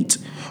date,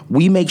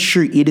 we make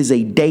sure it is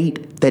a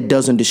date that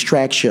doesn't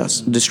distract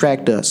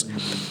us.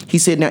 He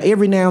said, now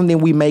every now and then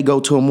we may go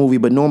to a movie,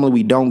 but normally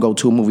we don't go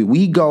to a movie.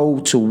 We go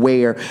to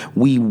where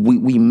we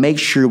make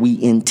sure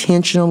we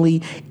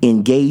intentionally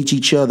engage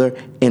each other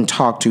and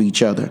talk to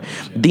each other.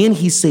 Then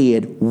he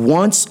said,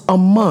 once a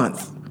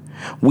month,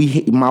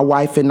 my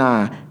wife and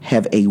I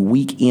have a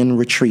weekend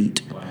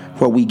retreat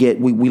where we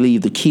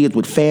leave the kids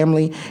with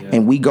family,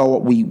 and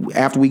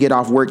after we get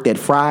off work that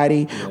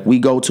Friday, we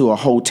go to a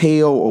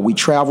hotel or we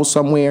travel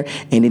somewhere,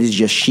 and it is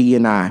just she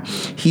and I.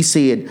 He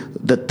said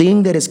the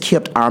thing that has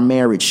kept our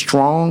marriage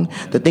strong,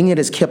 the thing that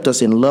has kept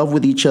us in love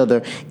with each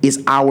other,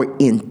 is our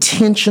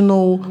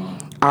intentional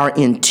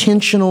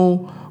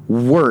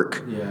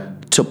work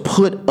to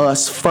put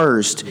us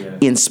first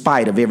in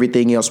spite of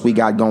everything else we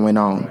got going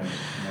on.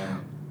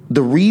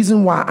 The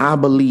reason why I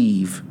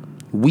believe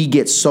we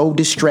get so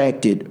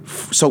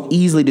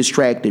easily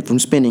distracted from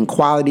spending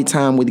quality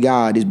time with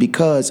God is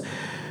because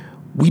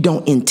we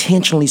don't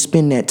intentionally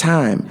spend that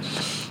time.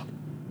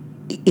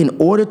 In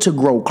order to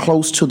grow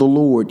close to the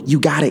Lord, you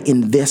got to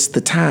invest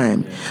the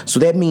time. So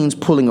that means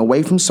pulling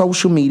away from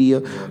social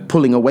media,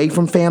 pulling away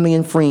from family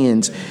and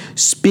friends,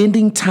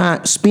 spending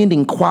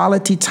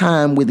quality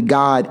time with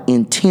God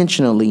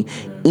intentionally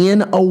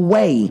in a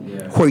way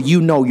where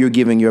you know you're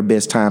giving your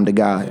best time to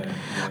God.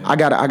 I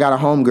got a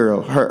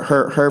homegirl.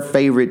 Her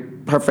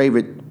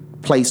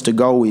favorite place to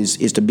go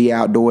is to be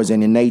outdoors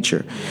and in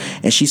nature.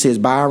 And she says,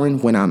 Byron,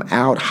 when I'm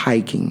out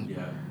hiking,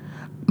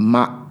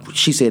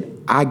 she said,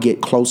 I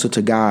get closer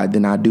to God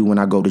than I do when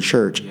I go to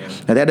church.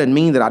 Now, that doesn't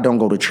mean that I don't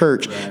go to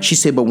church. She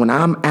said, but when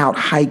I'm out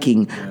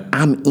hiking,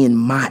 I'm in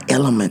my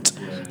element.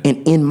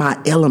 And in my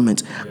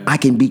element, I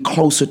can be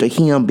closer to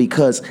him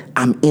because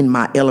I'm in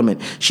my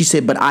element. She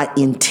said, but I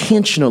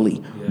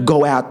intentionally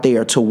go out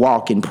there to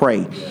walk and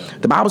pray.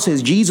 The Bible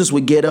says Jesus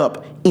would get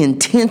up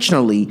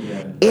intentionally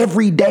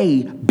every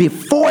day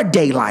before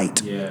daylight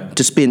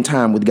to spend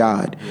time with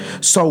God.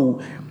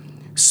 So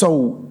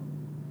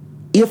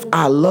if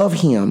I love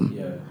him,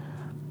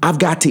 I've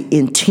got to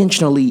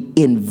intentionally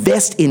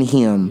invest in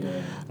him,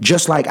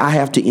 just like I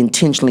have to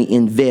intentionally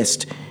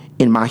invest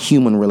in my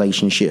human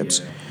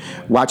relationships.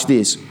 Watch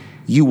this.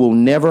 You will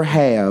never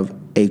have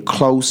a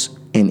close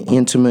and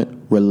intimate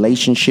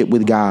relationship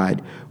with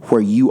God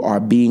where you are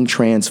being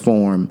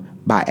transformed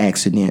by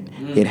accident.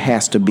 It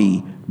has to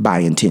be by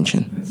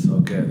intention. That's so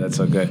good. That's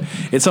so good.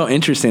 It's so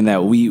interesting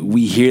that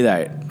we hear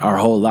that our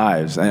whole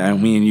lives,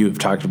 and me and you have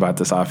talked about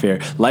this off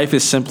air. Life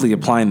is simply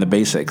applying the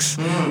basics.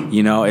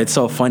 You know, it's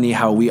so funny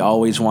how we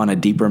always want a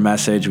deeper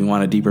message. We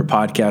want a deeper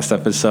podcast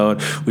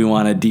episode. We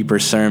want a deeper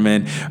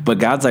sermon. But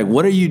God's like,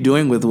 what are you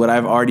doing with what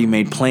I've already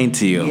made plain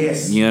to you?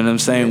 Yes. You know what I'm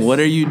saying? Yes. What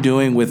are you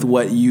doing with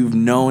what you've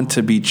known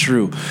to be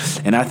true?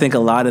 And I think a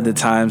lot of the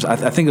times,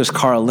 I think it was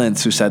Carl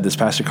Lentz who said this,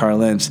 Pastor Carl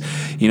Lentz,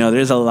 you know,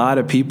 there's a lot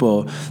of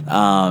people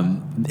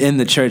in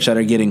the church that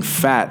are getting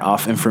fat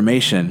off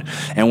information,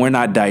 and we're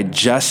not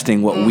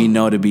digesting what we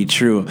know to be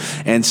true.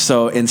 And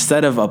so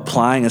instead of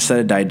applying, instead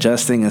of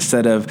digesting,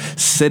 instead of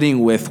sitting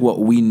with what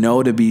we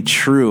know to be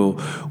true,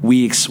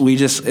 it's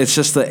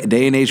just the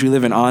day and age we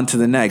live in, on to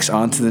the next.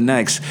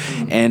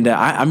 And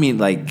I mean,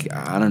 like,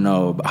 I don't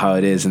know how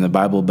it is in the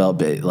Bible Belt,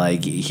 but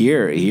like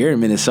here in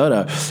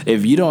Minnesota,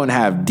 if you don't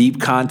have deep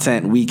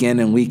content week in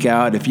and week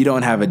out, if you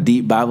don't have a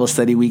deep Bible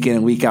study week in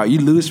and week out, you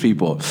lose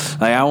people.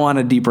 Like, I want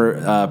a deeper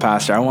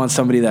pastor. I want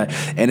somebody that,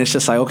 and it's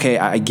just like, okay,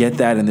 I get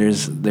that, and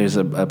there's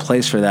a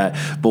place for that,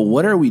 but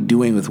what are we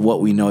doing with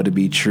what we know to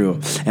be true?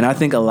 And I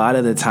think a lot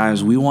of the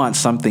times we want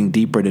something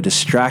deeper to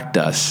distract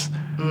us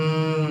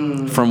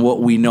from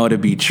what we know to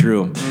be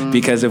true.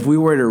 Because if we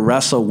were to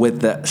wrestle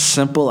with the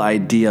simple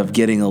idea of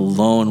getting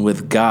alone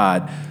with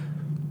God,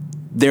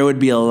 there would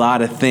be a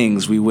lot of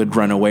things we would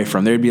run away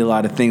from. There'd be a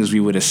lot of things we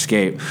would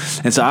escape.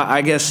 And so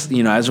I guess,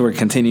 you know, as we're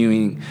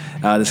continuing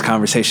this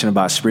conversation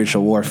about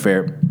spiritual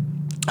warfare,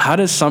 how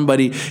does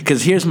somebody,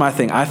 because here's my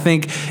thing. I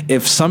think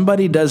if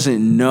somebody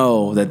doesn't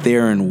know that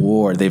they're in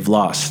war, they've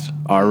lost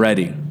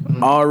already.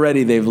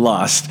 Already they've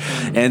lost.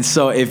 And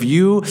so if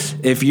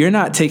you're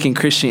not taking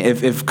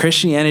if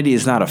Christianity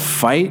is not a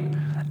fight,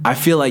 I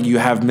feel like you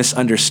have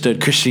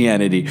misunderstood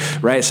Christianity,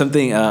 right?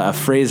 Something, a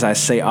phrase I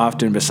say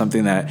often, but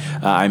something that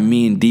I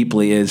mean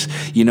deeply is,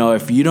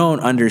 if you don't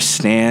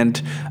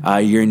understand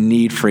your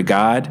need for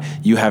God,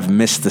 you have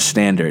missed the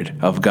standard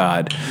of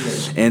God.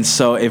 Yes. And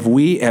so if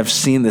we have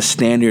seen the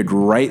standard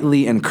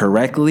rightly and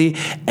correctly,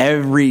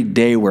 every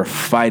day we're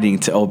fighting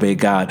to obey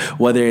God,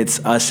 whether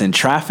it's us in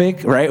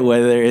traffic, right?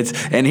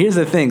 And here's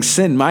the thing,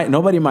 sin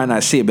nobody might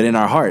not see it, but in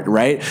our heart,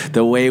 right?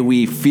 The way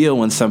we feel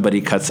when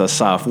somebody cuts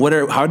us off.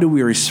 How do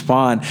we respond?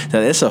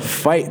 That it's a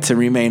fight to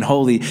remain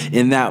holy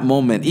in that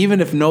moment,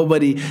 even if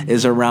nobody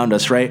is around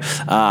us, right?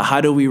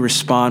 How do we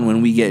respond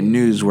when we get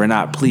news we're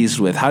not pleased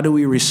with? How do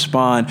we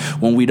respond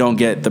when we don't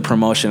get the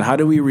promotion? How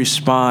do we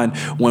respond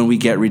when we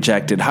get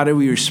rejected? How do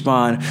we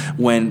respond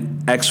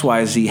when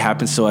XYZ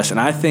happens to us? And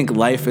I think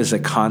life is a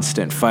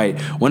constant fight.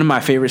 One of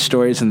my favorite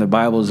stories in the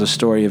Bible is the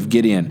story of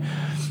Gideon.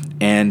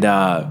 And,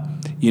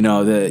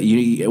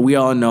 we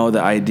all know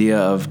the idea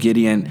of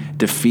Gideon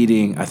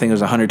defeating, I think it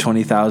was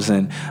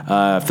 120,000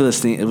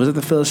 Philistines. Was it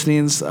the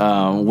Philistines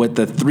with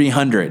the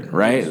 300,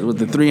 right? With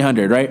the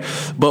 300, right?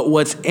 But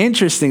what's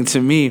interesting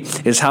to me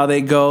is how they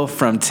go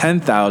from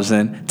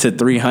 10,000 to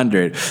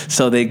 300.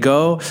 So they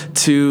go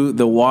to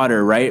the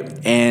water, right?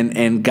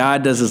 And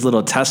God does this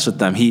little test with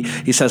them.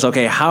 He says,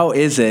 okay, how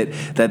is it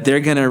that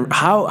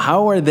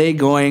how are they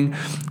going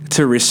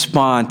to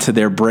respond to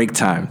their break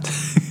time?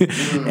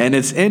 And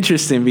it's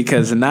interesting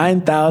because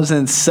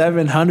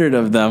 9,700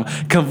 of them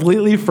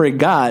completely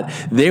forgot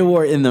they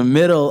were in the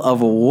middle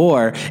of a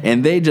war,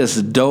 and they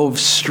just dove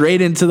straight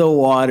into the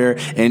water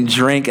and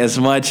drank as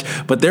much.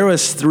 But there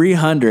was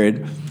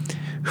 300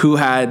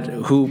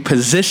 who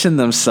positioned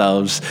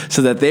themselves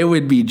so that they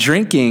would be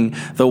drinking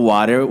the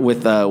water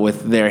with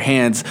their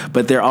hands,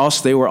 but they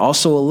were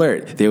also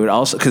alert. They would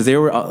also, because they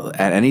were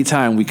at any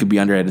time we could be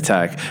under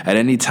attack. At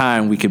any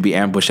time we could be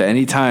ambushed. At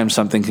any time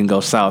something can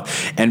go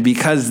south. And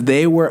because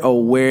they were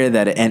aware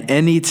that at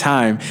any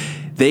time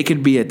they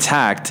could be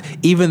attacked,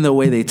 even the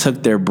way they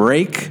took their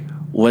break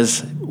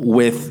was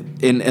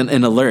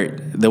in alert.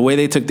 The way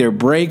they took their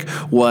break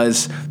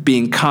was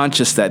being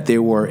conscious that they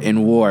were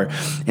in war.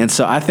 And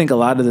so I think a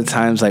lot of the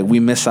times, like,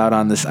 we miss out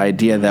on this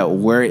idea that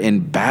we're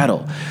in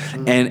battle.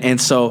 And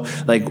so,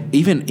 like,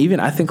 even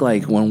I think,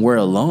 like, when we're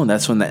alone,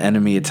 that's when the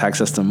enemy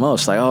attacks us the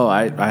most. Like, oh,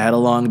 I had a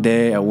long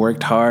day, I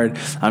worked hard,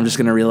 I'm just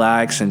gonna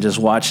relax and just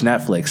watch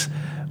Netflix.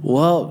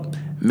 Well,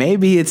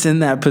 maybe it's in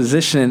that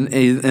position,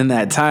 in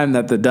that time,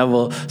 that the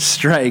devil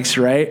strikes,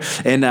 right?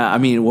 And I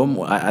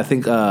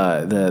think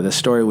the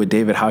story with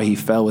David, how he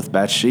fell with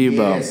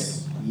Bathsheba. Yes.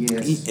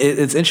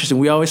 It's interesting.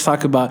 We always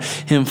talk about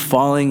him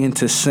falling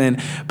into sin,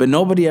 but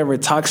nobody ever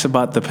talks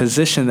about the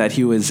position that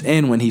he was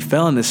in when he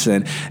fell into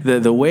sin.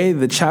 The way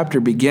the chapter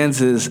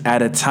begins is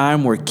at a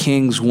time where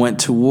kings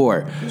went to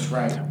war. That's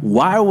right.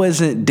 Why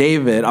wasn't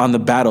David on the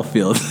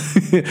battlefield?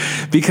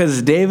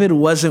 Because David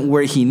wasn't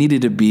where he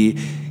needed to be.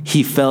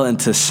 He fell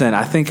into sin.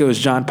 I think it was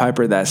John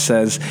Piper that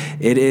says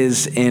it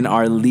is in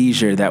our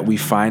leisure that we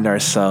find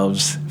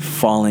ourselves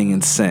falling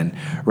in sin,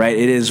 right?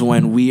 It is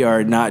when we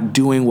are not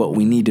doing what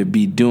we need to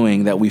be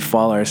doing that we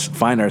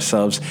find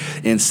ourselves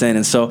in sin.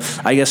 And so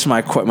I guess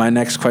my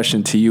next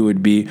question to you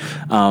would be,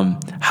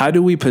 how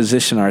do we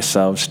position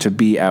ourselves to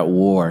be at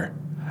war?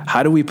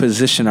 How do we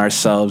position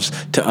ourselves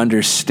to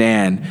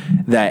understand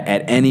that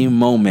at any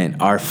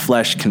moment our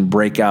flesh can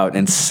break out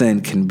and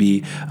sin can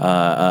be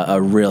a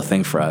real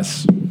thing for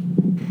us?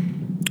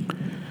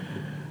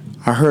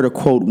 I heard a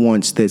quote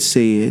once that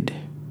said,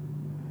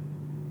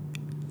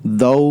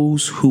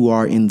 "Those who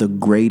are in the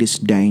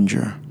greatest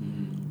danger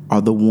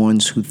are the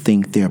ones who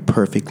think they're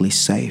perfectly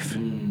safe."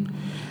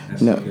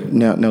 Now,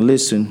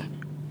 listen,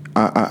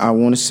 I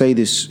want to say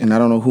this, and I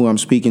don't know who I'm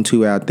speaking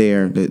to out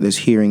there that's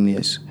hearing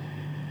this.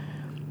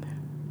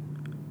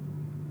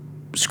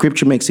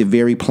 Scripture makes it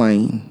very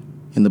plain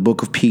in the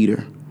book of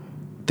Peter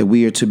that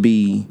we are to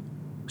be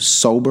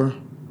sober.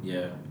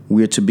 Yeah.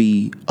 We are to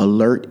be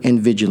alert and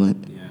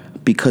vigilant,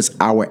 because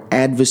our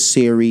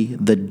adversary,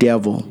 the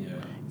devil,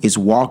 is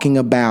walking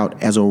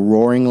about as a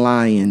roaring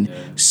lion,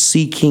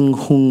 seeking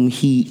whom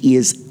he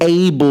is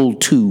able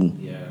to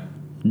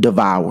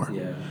devour.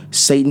 Yeah.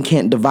 Satan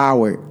can't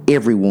devour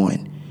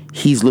everyone.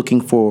 He's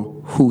looking for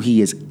who he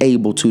is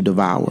able to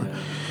devour.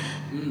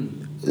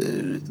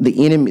 The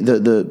enemy,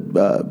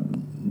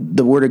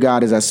 the word of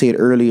God, as I said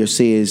earlier,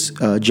 says,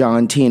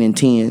 John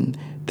 10:10,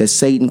 that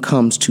Satan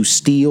comes to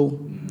steal,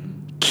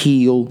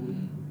 kill,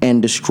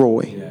 and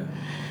destroy. Yeah.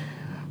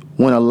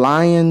 When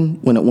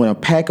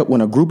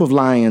a group of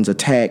lions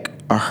attack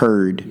a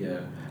herd,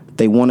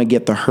 they want to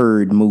get the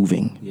herd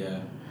moving.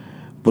 Yeah.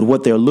 But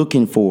what they're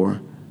looking for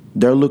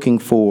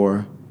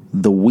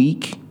the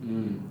weak,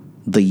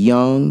 the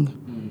young,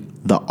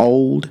 the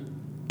old,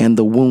 and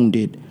the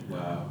wounded.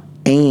 Wow.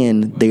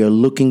 And they are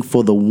looking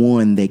for the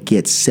one that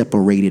gets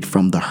separated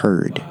from the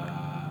herd.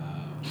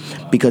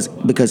 Wow.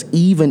 Because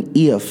even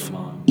if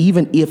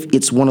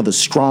it's one of the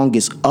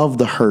strongest of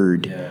the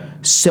herd,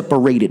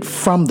 separated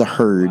from the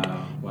herd,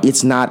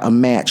 it's not a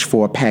match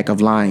for a pack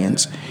of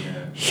lions.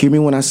 Hear me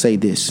when I say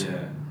this.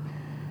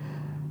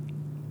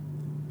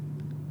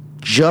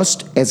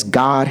 just as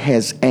God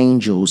has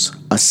angels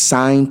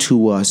assigned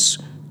to us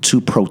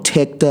to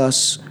protect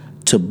us,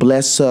 to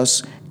bless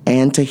us,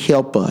 and to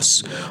help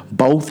us,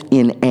 both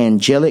in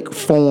angelic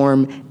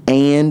form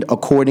and,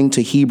 according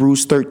to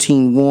Hebrews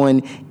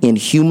 13:1, in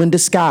human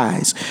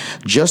disguise,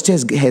 just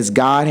as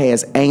God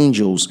has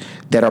angels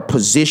that are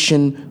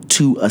positioned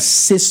to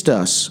assist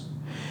us,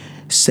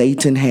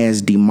 Satan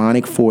has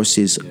demonic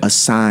forces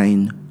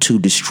assigned to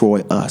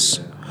destroy us.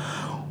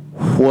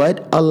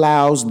 What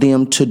allows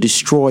them to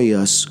destroy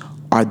us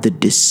are the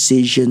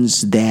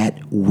decisions that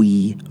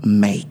we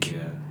make.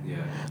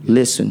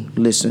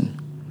 Listen.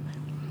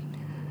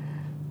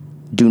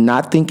 Do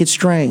not think it's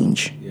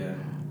strange.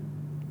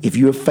 If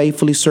you're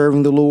faithfully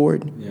serving the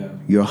Lord,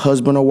 your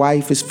husband or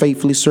wife is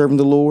faithfully serving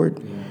the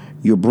Lord,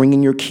 you're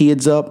bringing your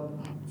kids up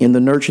in the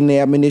nurture and the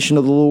admonition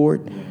of the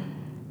Lord,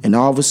 and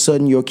all of a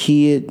sudden your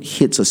kid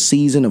hits a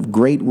season of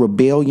great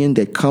rebellion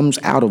that comes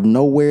out of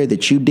nowhere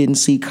that you didn't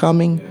see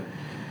coming.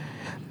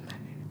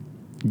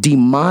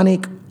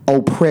 Demonic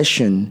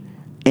oppression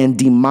and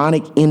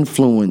demonic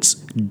influence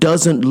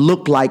doesn't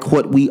look like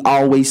what we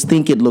always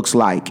think it looks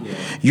like.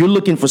 You're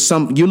looking for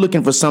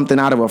something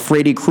out of a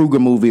Freddy Krueger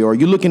movie, or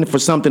you're looking for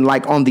something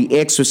like on The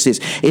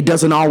Exorcist. It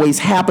doesn't always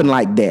happen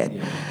like that.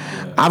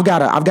 I've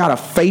got a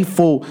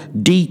faithful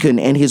deacon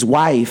and his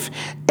wife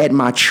at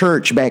my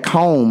church back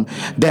home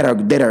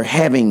that are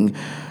having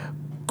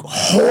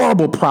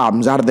horrible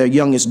problems out of their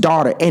youngest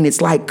daughter, and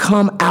it's like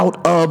come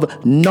out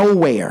of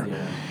nowhere.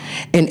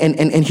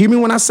 And hear me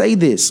when I say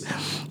this.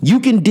 You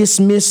can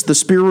dismiss the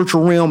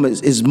spiritual realm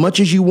as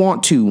much as you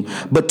want to,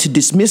 but to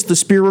dismiss the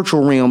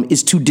spiritual realm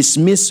is to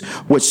dismiss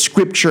what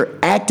Scripture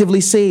actively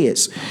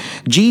says.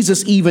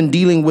 Jesus, even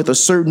dealing with a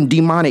certain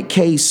demonic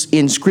case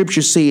in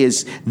Scripture,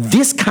 says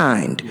this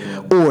kind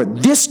or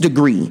this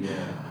degree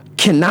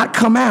cannot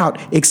come out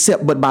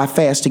except but by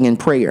fasting and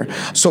prayer.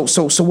 So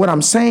what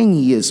I'm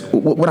saying is,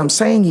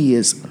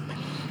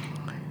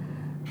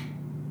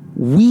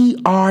 we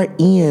are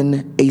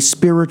in a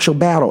spiritual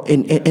battle.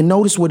 And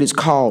notice what it's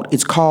called.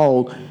 It's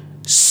called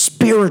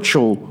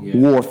spiritual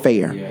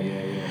warfare.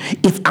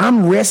 If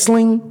I'm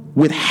wrestling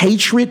with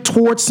hatred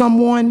towards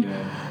someone,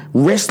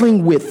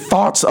 wrestling with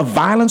thoughts of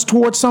violence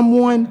towards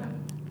someone,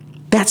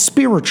 that's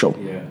spiritual.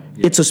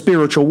 It's a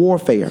spiritual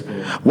warfare.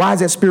 Why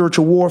is that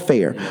spiritual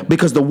warfare?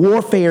 Because the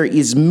warfare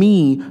is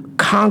me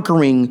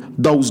conquering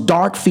those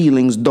dark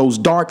feelings, those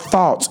dark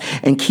thoughts,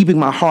 and keeping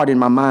my heart and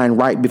my mind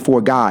right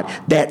before God.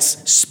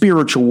 That's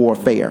spiritual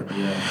warfare.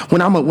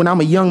 When I'm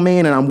a young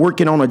man and I'm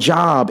working on a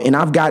job and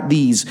I've got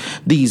these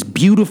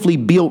beautifully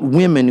built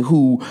women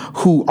who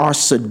are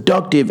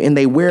seductive and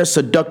they wear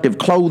seductive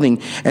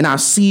clothing, and I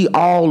see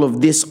all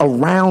of this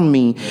around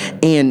me,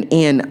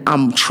 and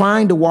I'm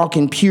trying to walk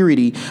in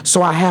purity,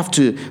 so I have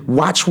to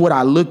watch what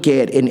I look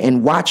at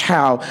and watch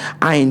how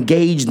I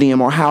engage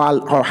them or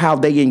how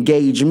they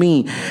engage me.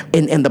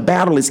 And the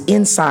battle is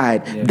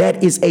inside.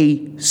 That is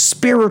a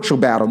spiritual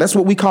battle. That's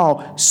what we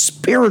call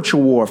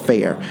spiritual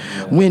warfare.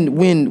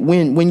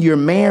 When you're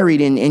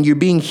married and you're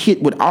being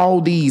hit with all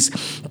these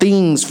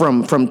things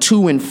from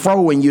to and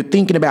fro, and you're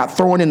thinking about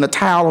throwing in the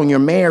towel on your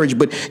marriage,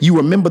 but you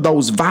remember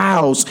those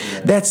vows,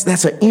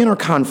 that's an inner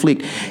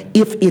conflict.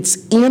 If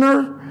it's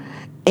inner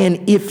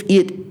and if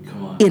it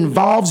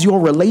involves your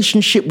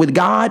relationship with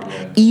God,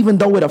 even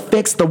though it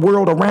affects the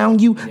world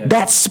around you,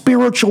 that's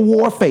spiritual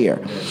warfare.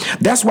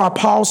 That's why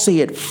Paul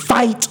said,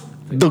 fight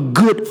the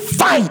good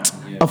fight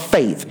of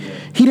faith.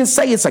 He didn't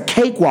say it's a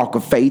cakewalk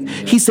of faith.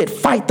 He said,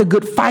 fight the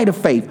good fight of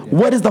faith.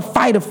 What is the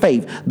fight of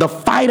faith? The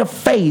fight of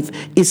faith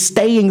is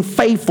staying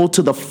faithful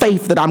to the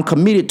faith that I'm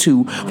committed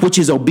to, which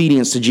is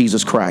obedience to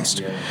Jesus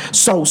Christ.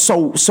 So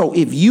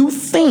if you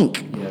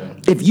think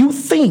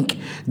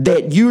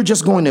that you're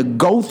just going to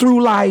go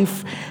through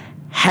life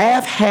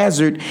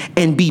haphazard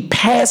and be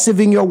passive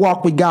in your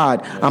walk with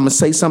God, I'm going to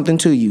say something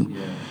to you.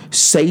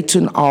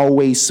 Satan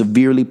always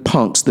severely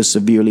punks the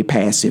severely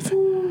passive.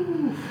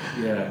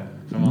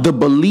 The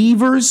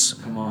believers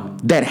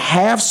that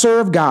have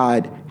served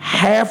God,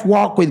 have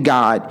walked with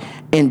God,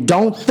 and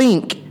don't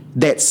think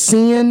that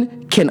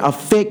sin can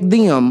affect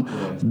them,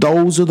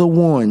 those are the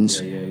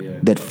ones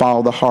that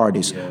fall the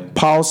hardest.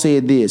 Paul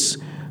said this,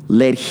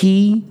 let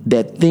he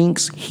that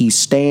thinks he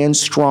stands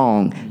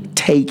strong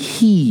take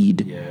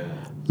heed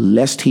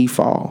lest he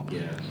fall.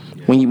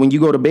 When you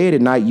go to bed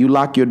at night, you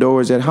lock your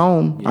doors at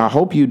home. I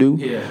hope you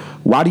do.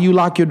 Why do you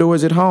lock your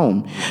doors at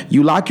home?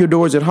 You lock your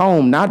doors at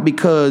home not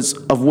because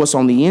of what's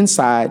on the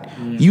inside.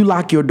 You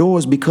lock your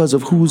doors because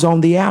of who's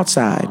on the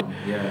outside.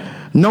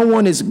 No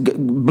one is,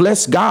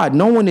 bless God,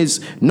 no one is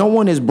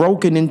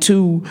broken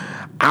into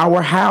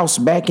our house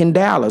back in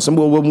Dallas.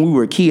 Well, when we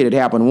were a kid, it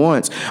happened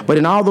once. But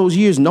in all those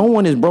years, no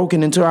one is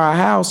broken into our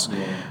house.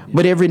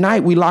 But every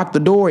night we lock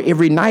the door.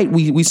 Every night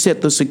we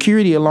set the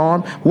security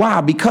alarm. Why?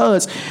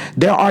 Because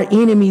there are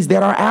enemies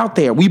that are out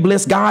there. We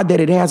bless God that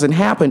it hasn't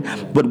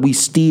happened, but we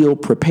still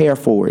prepare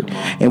for it.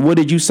 And what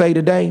did you say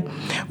today?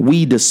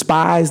 We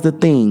despise the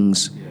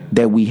things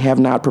that we have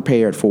not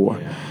prepared for.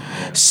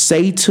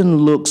 Satan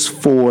looks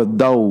for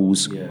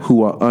those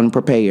who are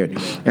unprepared.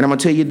 And I'm going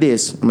to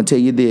tell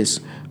you this.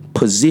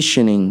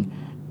 Positioning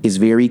is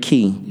very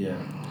key.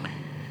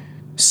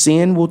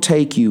 Sin will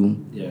take you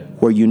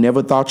where you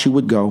never thought you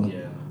would go,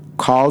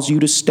 cause you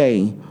to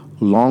stay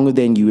longer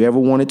than you ever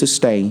wanted to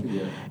stay,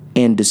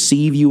 and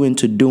deceive you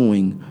into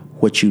doing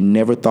what you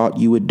never thought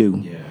you would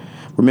do.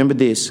 Remember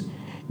this.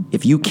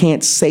 If you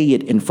can't say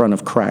it in front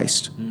of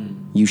Christ,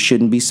 you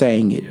shouldn't be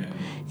saying it.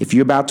 If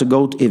you're about to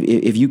go,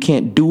 if you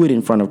can't do it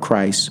in front of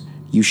Christ,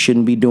 you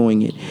shouldn't be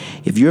doing it.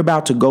 If you're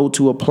about to go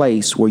to a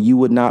place where you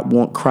would not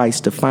want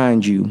Christ to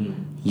find you,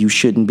 you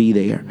shouldn't be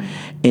there.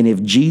 And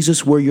if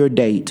Jesus were your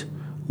date,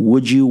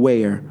 would you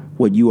wear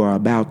what you are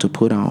about to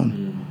put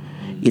on?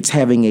 It's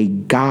having a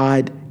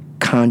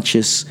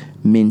God-conscious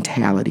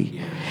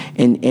mentality.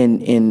 And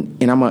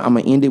I'm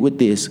gonna end it with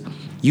this.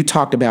 You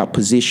talked about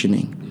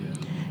positioning.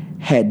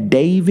 Had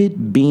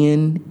David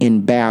been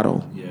in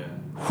battle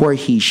where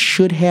he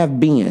should have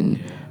been,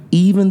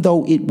 even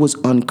though it was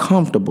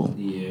uncomfortable,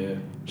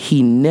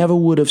 he never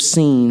would have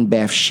seen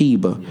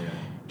Bathsheba.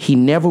 He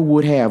never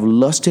would have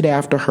lusted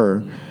after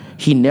her.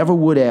 He never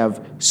would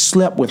have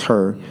slept with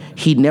her.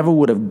 He never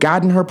would have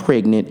gotten her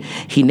pregnant.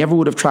 He never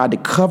would have tried to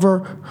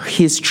cover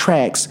his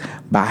tracks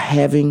by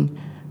having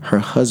her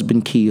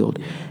husband killed,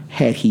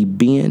 had he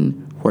been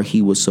where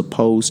he was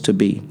supposed to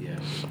be.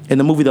 In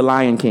the movie The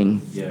Lion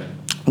King,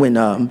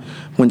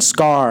 when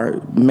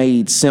Scar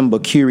made Simba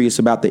curious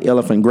about the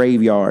elephant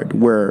graveyard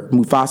where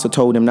Mufasa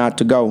told him not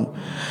to go,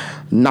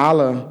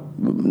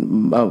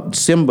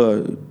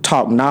 Simba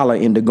talked Nala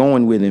into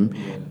going with him,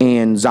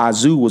 and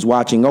Zazu was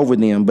watching over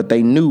them, but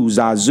they knew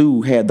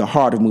Zazu had the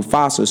heart of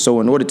Mufasa, so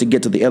in order to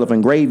get to the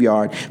elephant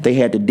graveyard, they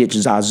had to ditch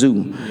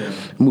Zazu.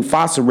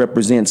 Mufasa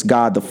represents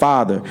God the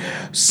Father.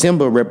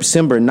 Simba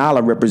and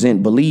Nala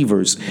represent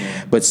believers,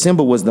 but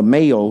Simba was the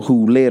male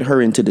who led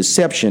her into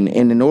deception,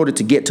 and in order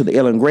to get to the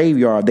elephant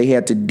graveyard, they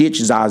had to ditch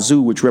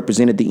Zazu, which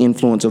represented the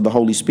influence of the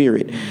Holy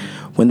Spirit.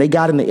 When they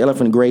got in the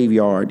elephant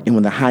graveyard and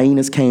when the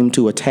hyenas came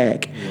to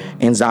attack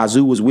and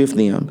Zazu was with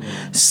them,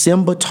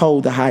 Simba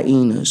told the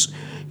hyenas,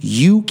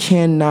 "You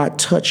cannot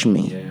touch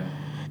me."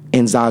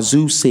 And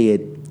Zazu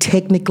said,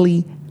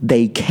 "Technically,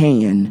 they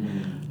can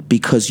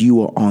because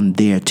you are on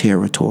their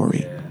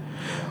territory."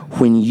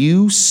 When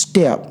you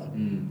step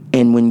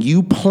and when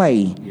you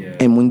play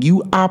and when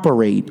you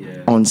operate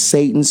on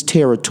Satan's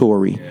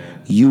territory,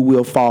 you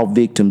will fall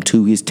victim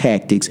to his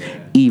tactics,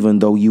 even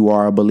though you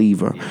are a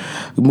believer.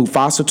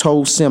 Mufasa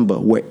told Simba,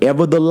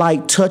 wherever the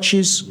light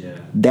touches,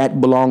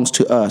 that belongs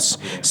to us.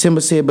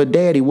 Simba said, "But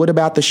Daddy, what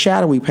about the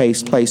shadowy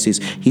places?"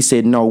 He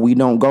said, "No, we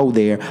don't go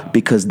there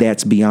because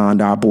that's beyond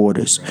our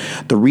borders."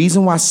 The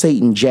reason why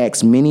Satan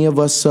jacks many of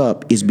us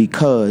up is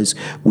because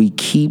we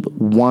keep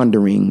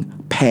wandering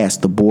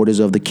past the borders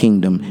of the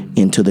kingdom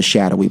into the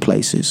shadowy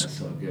places. That's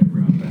so good,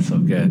 bro. That's so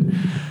good.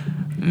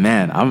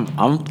 Man, I'm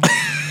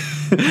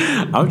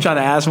I'm trying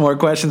to ask more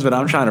questions, but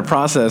I'm trying to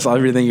process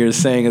everything you're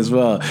saying as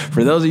well.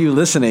 For those of you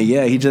listening,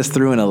 he just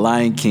threw in a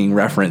Lion King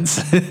reference.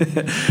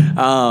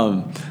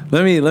 Let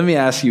me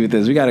ask you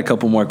this. We got a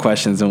couple more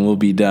questions and we'll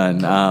be done.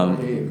 Go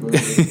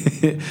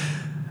ahead.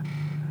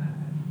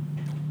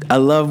 I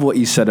love what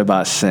you said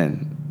about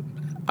sin.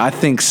 I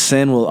think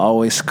sin will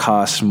always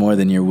cost more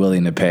than you're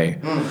willing to pay.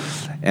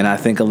 And I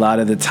think a lot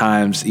of the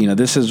times,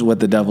 this is what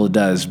the devil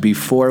does.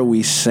 Before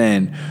we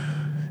sin,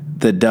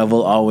 the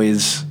devil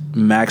always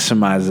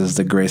maximizes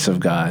the grace of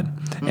God.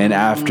 And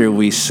after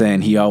we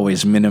sin, he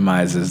always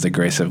minimizes the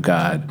grace of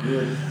God.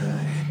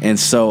 And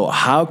so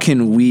how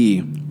can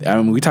we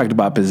talked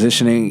about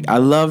positioning. I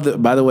love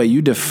that, by the way,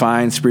 you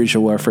define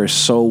spiritual warfare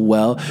so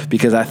well,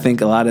 because I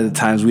think a lot of the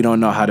times we don't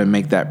know how to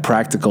make that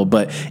practical,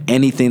 but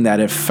anything that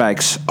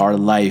affects our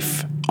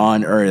life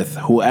on earth,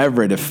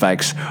 whoever it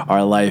affects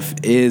our life,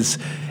 is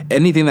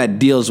anything that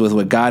deals with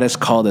what God has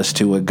called us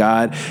to, what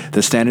God,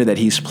 the standard that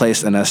he's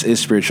placed in us, is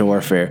spiritual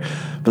warfare.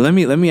 But let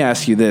me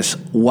ask you this.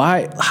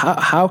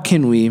 How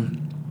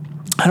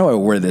do I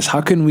word this?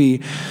 How can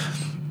we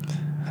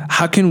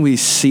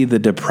see the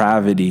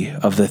depravity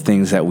of the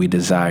things that we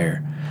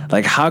desire?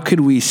 Like, how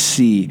could we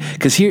see?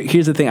 Because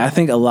here's the thing. I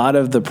think a lot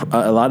of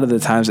the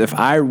times, if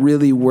I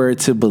really were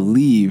to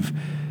believe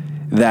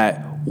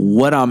that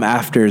what I'm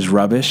after is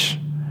rubbish,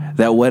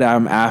 that what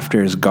I'm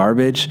after is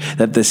garbage,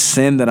 that the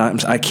sin that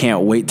I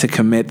can't wait to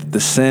commit, the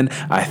sin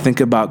I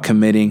think about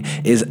committing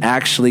is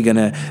actually going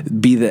to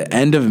be the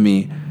end of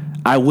me,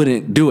 I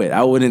wouldn't do it.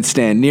 I wouldn't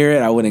stand near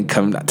it. I wouldn't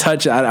come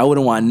touch it. I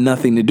wouldn't want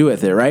nothing to do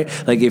with it, right?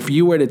 Like, if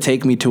you were to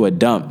take me to a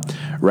dump,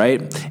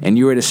 right, and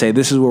you were to say,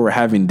 this is where we're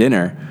having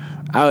dinner,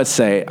 I would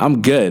say,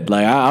 I'm good.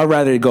 Like, I'd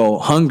rather go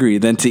hungry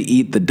than to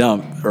eat the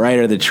dump, right,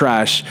 or the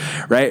trash,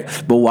 right?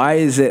 But why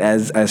is it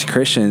as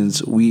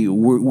Christians,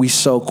 we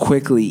so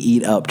quickly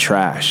eat up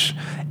trash,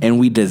 and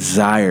we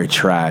desire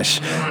trash,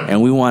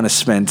 and we want to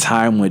spend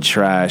time with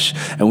trash,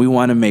 and we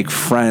want to make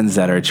friends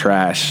that are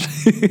trash?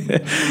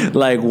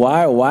 Like,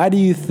 why do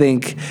you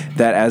think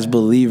that as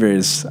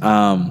believers,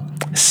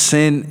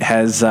 sin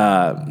has,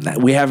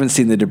 we haven't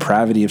seen the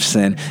depravity of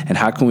sin, and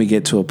how can we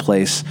get to a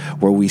place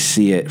where we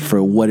see it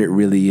for what it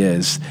really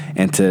is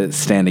and to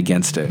stand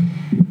against it?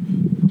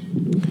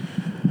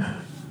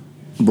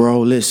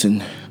 Bro,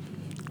 listen.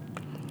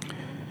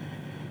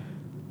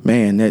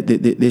 Man,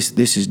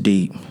 this is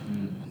deep.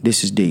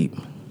 This is deep.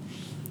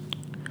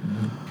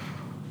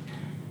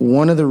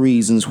 One of the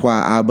reasons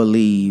why I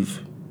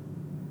believe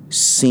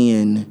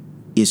sin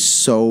is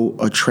so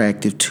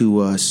attractive to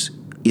us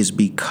is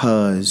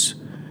because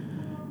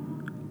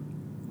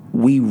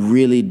we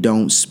really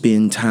don't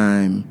spend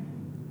time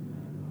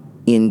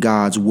in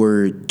God's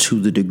word to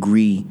the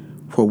degree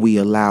where we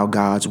allow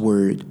God's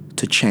word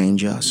to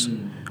change us.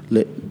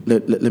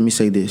 Let me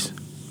say this.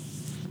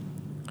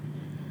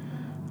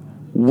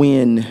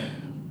 When,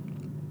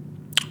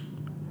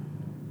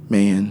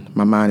 man,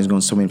 my mind is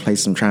going so many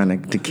places. I'm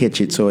trying to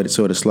catch it so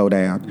it'll slow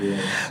down.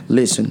 Yeah.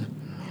 Listen,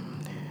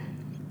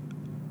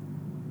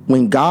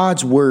 when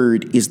God's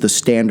word is the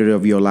standard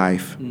of your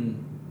life,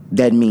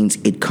 that means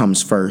it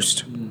comes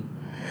first.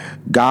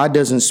 God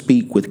doesn't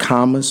speak with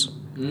commas.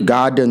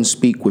 God doesn't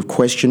speak with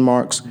question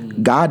marks.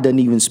 God doesn't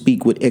even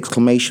speak with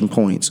exclamation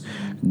points.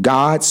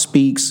 God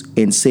speaks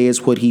and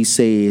says what he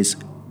says,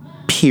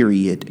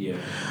 period. Yeah.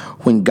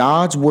 When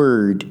God's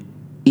word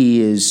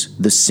is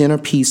the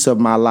centerpiece of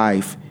my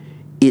life,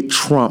 it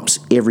trumps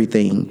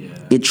everything.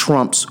 Yeah. It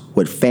trumps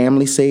what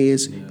family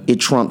says. Yeah. It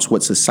trumps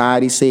what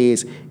society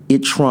says.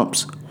 It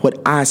trumps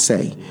what I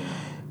say. Yeah.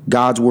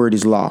 God's word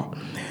is law.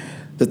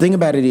 The thing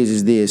about it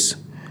is this.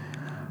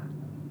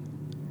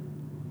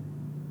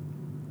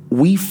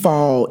 We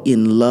fall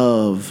in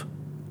love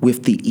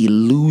with the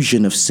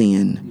illusion of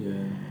sin.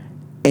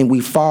 Yeah. And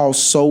we fall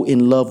so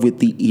in love with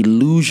the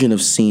illusion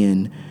of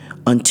sin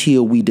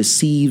until we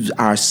deceive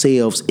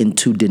ourselves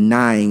into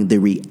denying the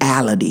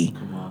reality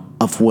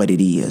of what it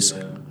is.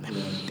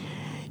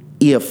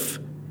 Yeah.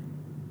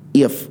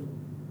 Yeah.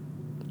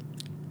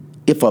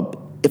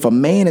 If a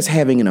man is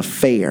having an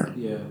affair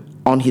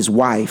on his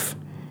wife,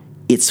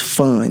 it's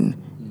fun.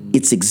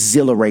 It's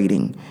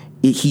exhilarating.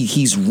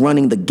 He's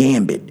running the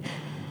gambit.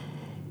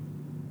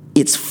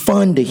 It's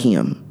fun to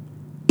him.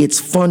 It's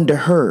fun to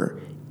her.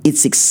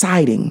 It's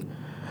exciting.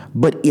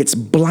 But it's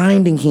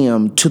blinding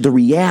him to the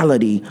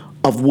reality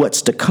of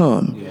what's to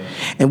come. Yeah.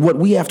 And what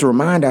we have to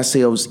remind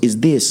ourselves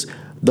is this: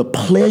 the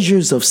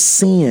pleasures of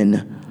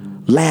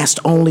sin last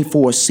only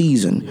for a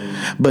season.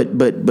 Yeah.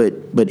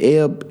 But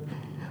Eb,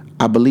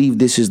 I believe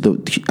this is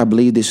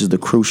the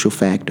crucial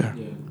factor.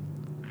 Yeah.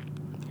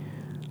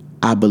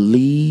 I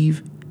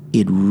believe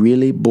it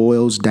really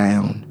boils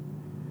down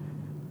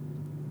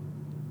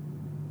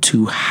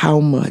to how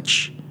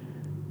much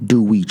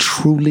do we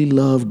truly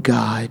love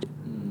God,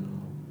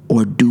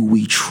 or do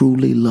we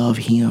truly love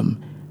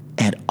him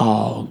at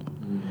all?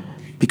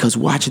 Because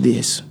watch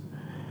this.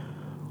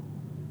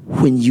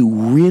 When you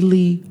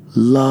really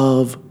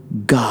love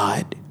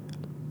God,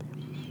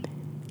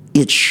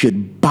 it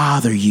should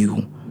bother you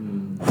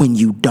when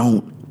you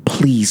don't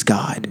please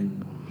God.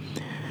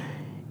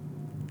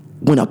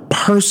 When a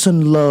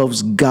person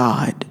loves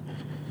God,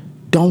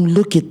 don't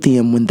look at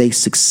them when they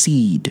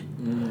succeed.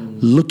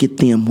 Look at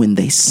them when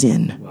they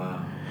sin.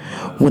 Wow.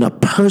 When a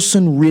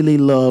person really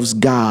loves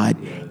God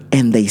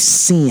and they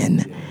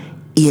sin,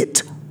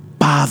 it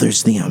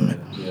bothers them.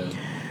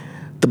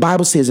 The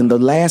Bible says in the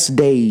last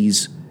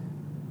days,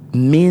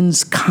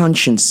 men's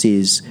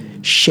consciences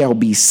shall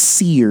be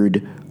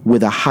seared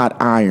with a hot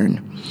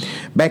iron.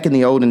 Back in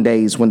the olden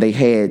days when they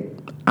had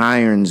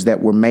irons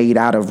that were made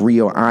out of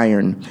real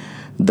iron,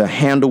 the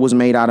handle was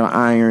made out of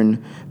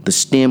iron, the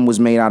stem was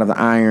made out of the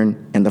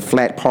iron, and the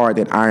flat part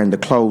that ironed the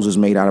clothes was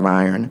made out of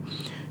iron.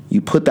 You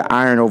put the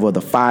iron over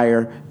the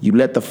fire, you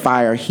let the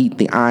fire heat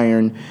the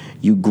iron,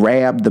 you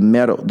grab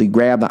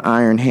the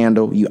iron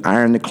handle, you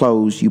iron the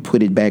clothes, you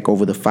put it back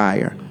over the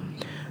fire.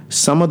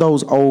 Some of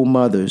those old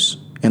mothers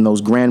and those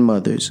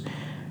grandmothers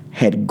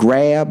had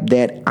grabbed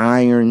that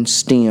iron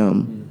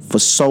stem for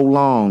so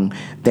long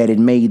that it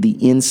made the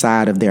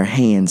inside of their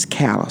hands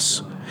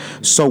callous.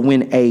 So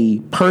when a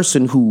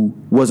person who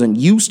wasn't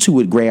used to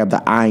it grabbed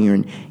the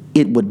iron,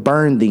 it would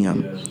burn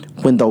them.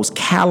 When those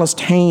calloused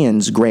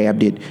hands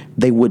grabbed it,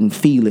 they wouldn't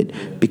feel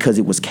it because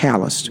it was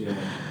calloused.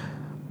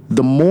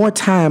 The more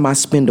time I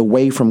spend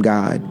away from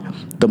God,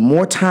 the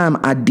more time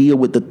I deal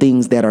with the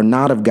things that are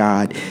not of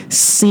God,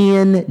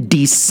 sin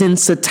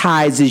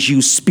desensitizes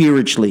you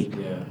spiritually.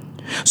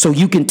 So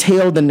you can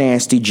tell the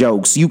nasty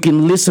jokes. You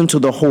can listen to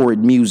the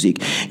horrid music.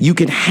 You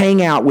can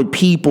hang out with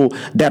people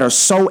that are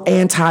so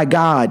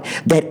anti-God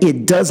that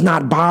it does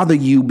not bother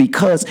you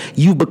because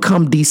you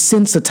become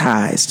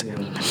desensitized.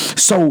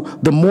 So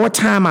the more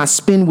time I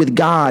spend with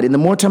God, and the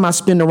more time I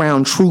spend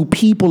around true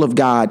people of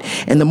God,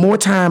 and the more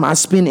time I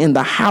spend in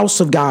the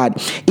house of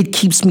God, it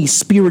keeps me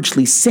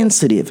spiritually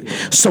sensitive.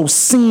 So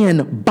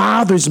sin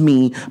bothers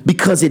me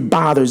because it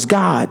bothers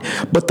God.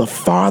 But the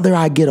farther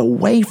I get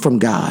away from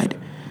God,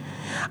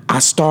 I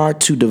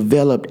start to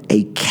develop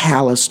a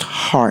calloused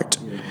heart.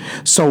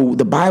 So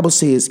the Bible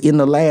says in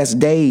the last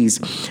days,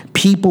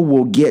 People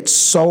will get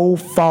so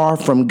far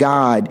from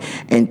God,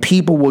 and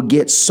people will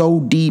get so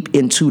deep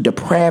into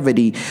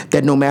depravity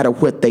that no matter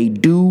what they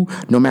do,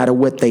 no matter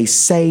what they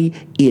say,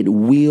 it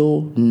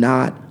will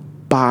not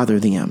bother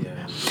them.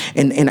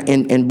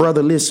 And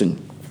brother,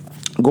 listen,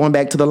 going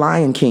back to the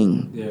Lion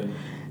King,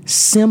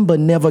 Simba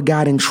never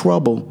got in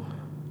trouble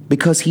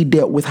because he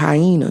dealt with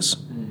hyenas.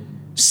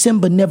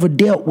 Simba never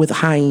dealt with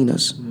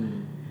hyenas.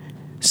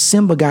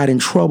 Simba got in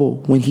trouble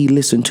when he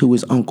listened to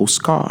his uncle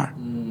Scar.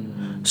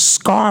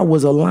 Scar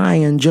was a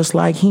lion just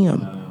like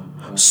him.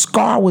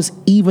 Scar was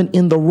even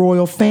in the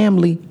royal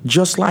family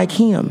just like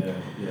him.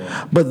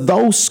 But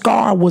though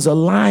Scar was a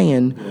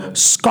lion,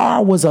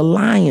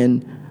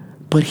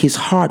 but his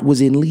heart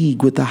was in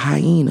league with the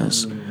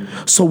hyenas.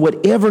 So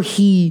whatever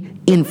he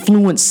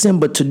influenced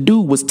Simba to do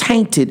was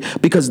tainted,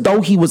 because though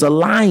he was a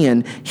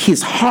lion,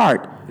 his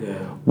heart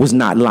was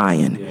not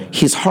lion.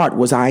 His heart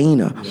was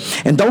hyena.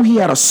 And though he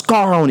had a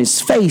scar on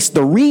his face,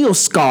 the real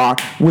scar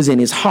was in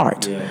his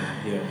heart.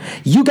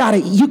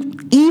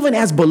 Even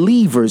as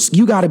believers,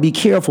 you gotta be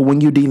careful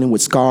when you're dealing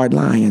with scarred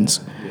lions.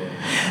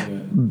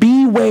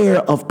 Beware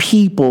of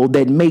people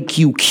that make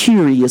you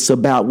curious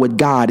about what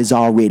God has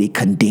already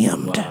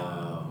condemned.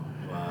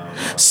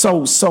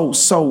 So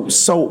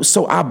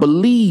I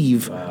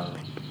believe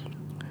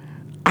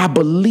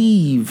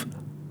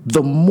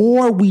the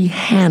more we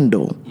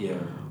handle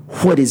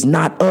what is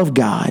not of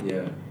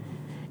God,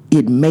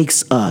 it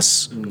makes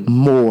us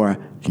more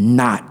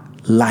not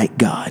like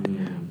God.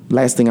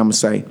 Last thing I'm gonna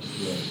say.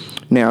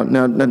 Now,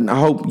 I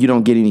hope you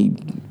don't get any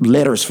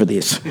letters for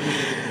this,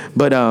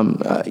 but I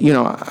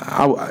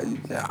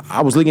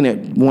was looking at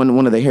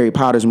one of the Harry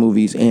Potter's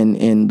movies,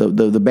 and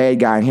the bad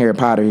guy in Harry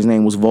Potter, his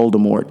name was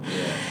Voldemort.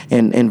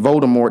 And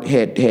Voldemort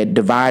had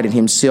divided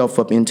himself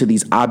up into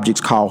these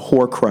objects called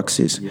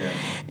Horcruxes.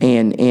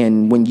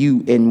 And when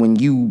you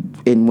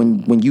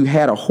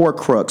had a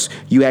Horcrux,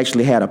 you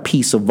actually had a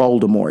piece of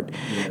Voldemort.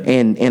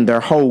 And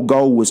their whole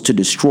goal was to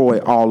destroy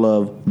all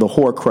of the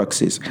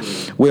Horcruxes.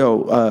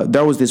 Well,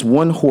 there was this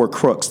one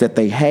Horcrux that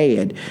they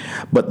had,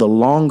 but the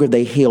longer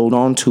they held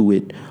on to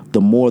it, the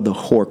more the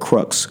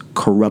Horcrux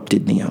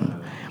corrupted them.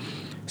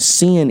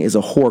 Sin is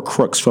a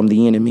Horcrux from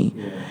the enemy.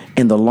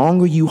 And the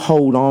longer you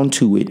hold on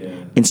to it,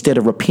 instead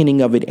of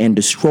repenting of it and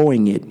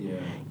destroying it,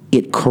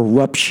 it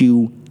corrupts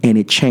you and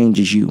it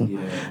changes you.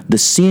 The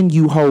sin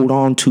you hold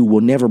on to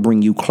will never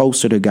bring you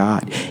closer to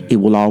God. It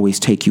will always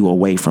take you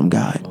away from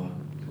God.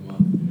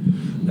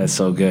 That's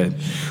so good.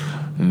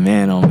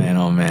 Man, oh man,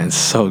 oh man.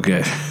 So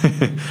good.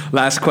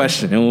 Last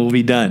question and we'll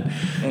be done.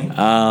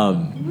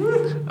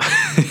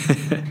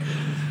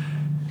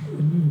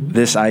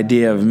 This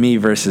idea of me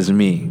versus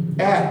me.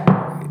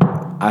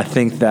 I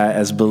think that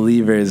as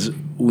believers,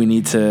 we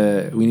need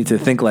to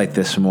think like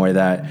this more,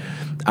 that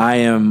I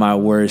am my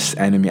worst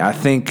enemy. I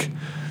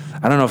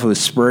don't know if it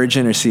was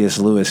Spurgeon or C.S.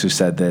 Lewis who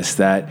said this,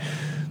 that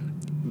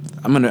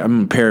I'm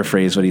gonna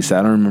paraphrase what he said.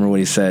 I don't remember what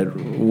he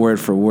said word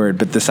for word,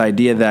 but this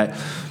idea that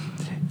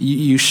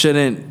you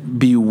shouldn't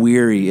be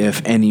weary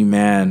if any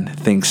man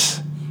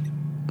thinks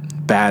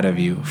bad of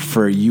you,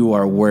 for you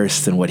are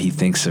worse than what he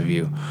thinks of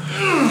you.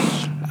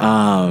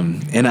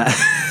 And I...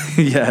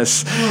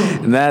 Yes,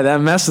 and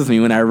that messed with me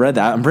when I read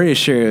that. I'm pretty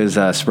sure it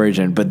was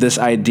Spurgeon, but this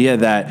idea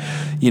that,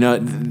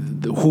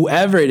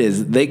 whoever it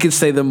is, they could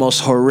say the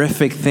most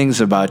horrific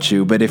things about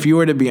you, but if you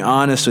were to be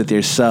honest with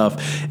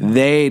yourself,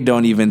 they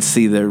don't even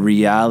see the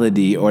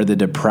reality or the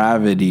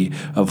depravity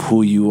of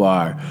who you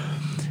are.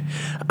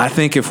 I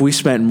think if we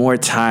spent more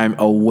time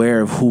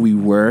aware of who we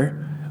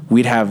were,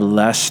 we'd have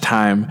less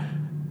time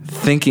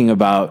thinking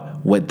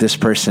about what this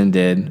person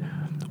did,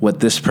 what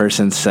this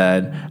person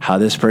said, how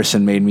this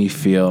person made me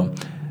feel,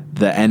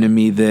 the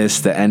enemy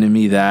this, the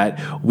enemy that.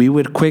 We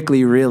would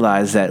quickly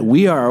realize that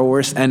we are our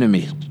worst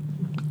enemy.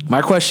 My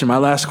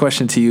last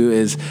question to you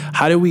is,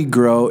 how do we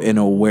grow in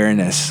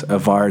awareness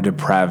of our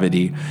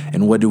depravity,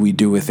 and what do we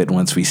do with it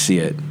once we see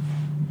it?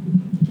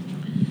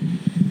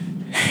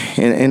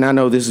 And I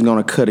know this is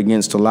going to cut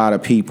against a lot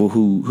of people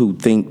who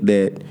think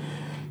that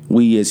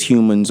we as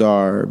humans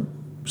are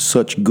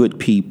such good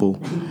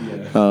people.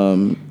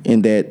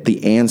 And that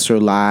the answer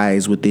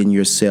lies within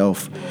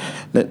yourself.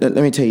 Let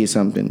me tell you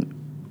something.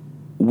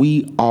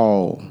 We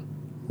all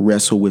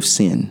wrestle with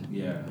sin.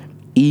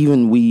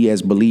 Even we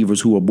as believers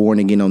who are born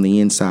again on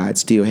the inside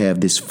still have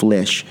this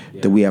flesh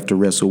that we have to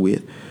wrestle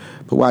with.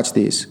 But watch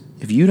this.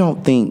 If you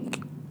don't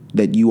think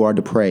that you are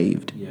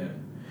depraved,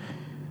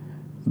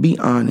 be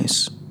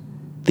honest.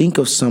 Think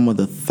of some of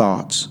the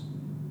thoughts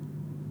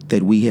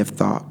that we have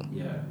thought.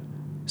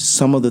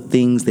 Some of the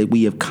things that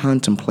we have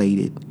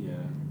contemplated.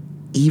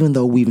 Even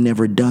though we've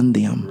never done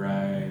them.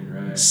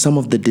 Some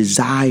of the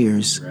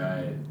desires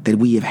that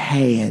we have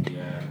had,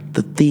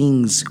 the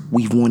things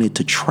we've wanted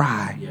to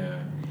try.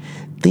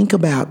 Think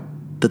about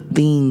the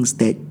things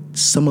that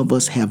some of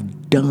us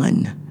have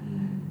done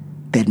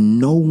that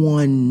no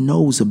one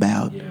knows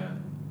about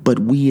but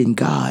we and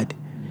God.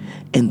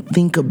 And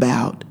think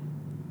about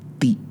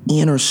the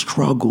inner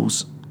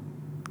struggles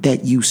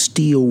that you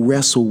still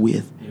wrestle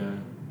with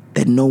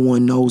that no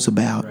one knows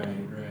about,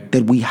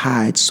 that we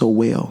hide so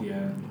well.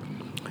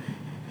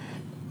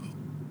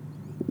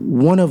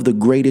 one of the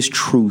greatest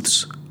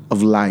truths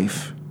of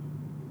life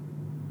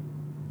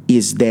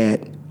is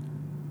that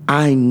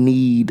I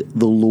need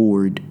the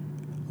Lord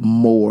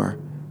more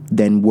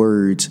than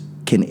words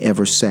can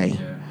ever say.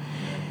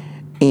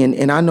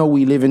 And I know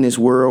we live in this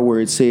world where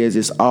it says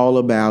it's all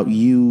about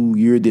you.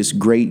 You're this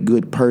great,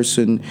 good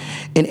person.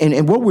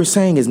 And what we're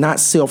saying is not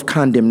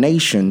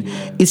self-condemnation.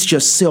 It's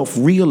just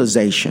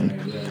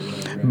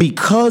self-realization.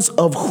 Because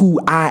of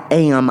who I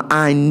am,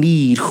 I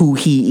need who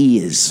he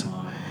is.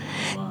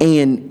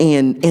 And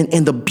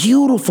the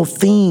beautiful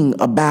thing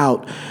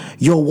about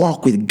your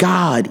walk with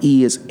God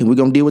is, and we're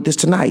going to deal with this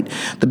tonight,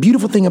 the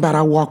beautiful thing about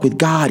our walk with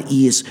God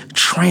is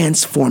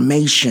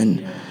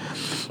transformation.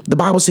 The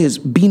Bible says,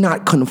 be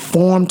not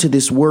conformed to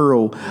this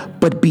world,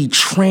 but be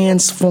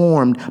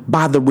transformed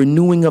by the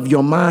renewing of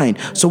your mind.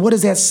 So what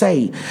does that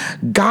say?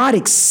 God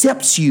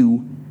accepts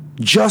you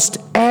just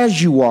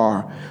as you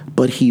are,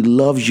 but he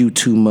loves you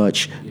too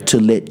much to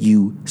let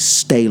you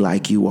stay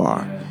like you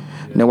are.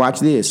 Now watch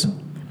this.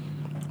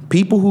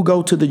 People who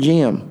go to the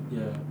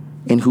gym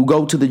and who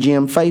go to the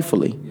gym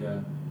faithfully,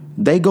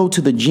 they go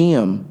to the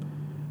gym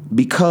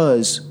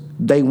because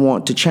they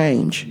want to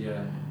change.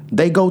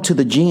 They go to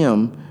the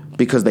gym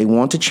because they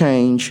want to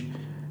change,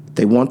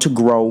 they want to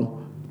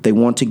grow, they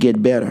want to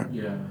get better.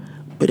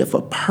 But if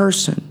a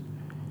person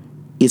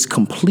is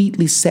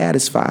completely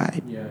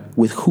satisfied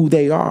with who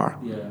they are,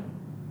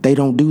 they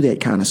don't do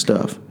that kind of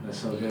stuff. That's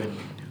so good.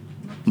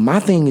 My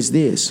thing is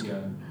this.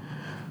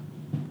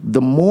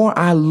 The more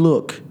I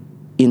look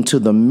into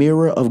the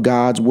mirror of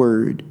God's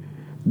word,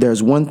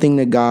 there's one thing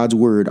that God's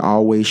word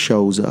always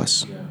shows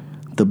us.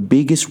 The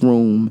biggest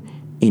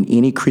room in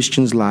any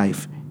Christian's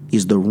life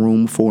is the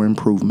room for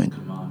improvement.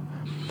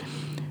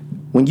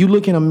 When you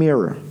look in a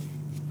mirror,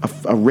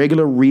 a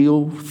regular,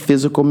 real,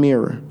 physical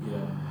mirror,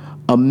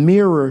 a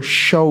mirror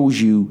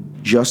shows you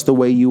just the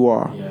way you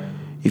are.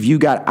 If you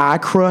got eye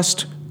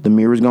crust, the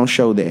mirror's going to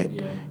show that.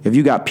 If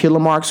you got pillar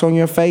marks on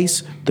your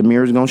face, the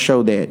mirror's going to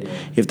show that.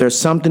 If there's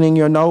something in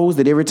your nose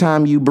that every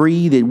time you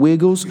breathe, it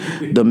wiggles,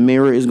 the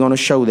mirror is going to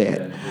show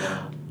that.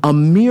 A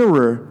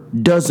mirror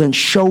doesn't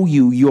show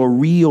you your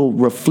real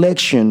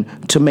reflection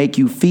to make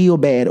you feel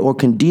bad or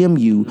condemn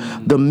you.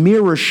 The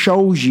mirror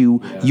shows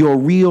you your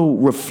real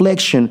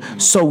reflection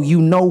so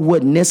you know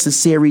what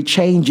necessary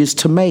changes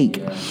to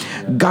make.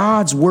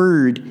 God's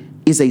word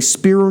is a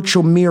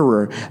spiritual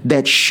mirror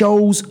that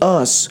shows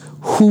us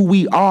who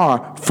we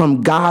are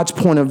from God's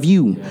point of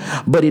view,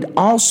 but it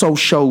also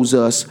shows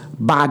us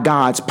by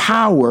God's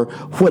power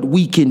what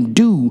we can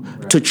do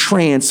to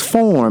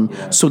transform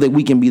so that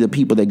we can be the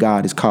people that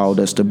God has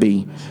called us to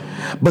be.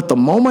 But the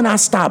moment I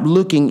stop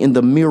looking in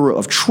the mirror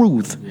of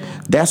truth,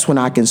 that's when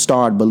I can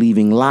start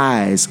believing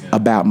lies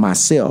about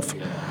myself.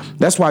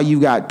 That's why you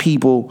got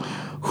people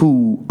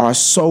who are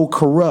so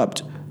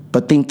corrupt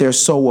but think they're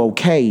so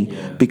okay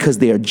because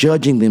they're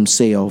judging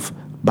themselves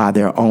by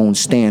their own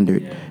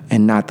standard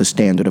and not the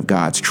standard of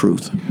God's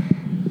truth.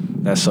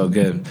 That's so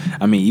good.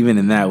 I mean, even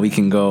in that, we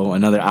can go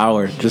another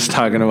hour just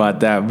talking about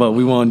that, but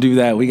we won't do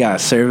that. We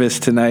got service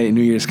tonight,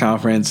 New Year's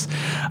conference.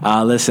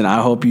 Listen,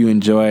 I hope you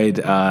enjoyed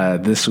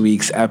this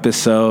week's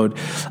episode.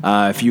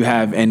 If you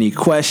have any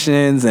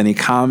questions, any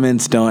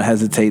comments, don't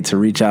hesitate to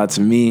reach out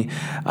to me.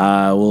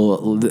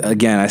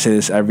 Again, I say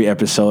this every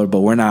episode,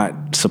 but we're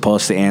not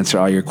supposed to answer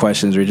all your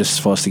questions. We're just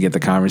supposed to get the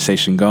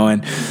conversation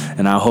going.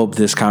 And I hope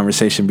this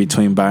conversation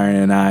between Byron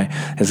and I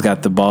has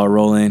got the ball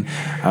rolling.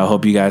 I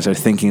hope you guys are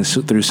thinking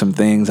through some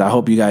things. I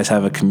hope you guys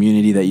have a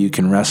community that you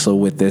can wrestle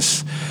with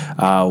this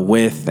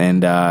with,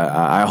 and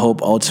I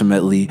hope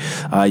ultimately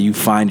you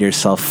find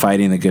yourself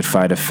fighting the good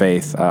fight of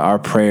faith. Our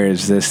prayer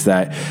is this,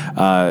 that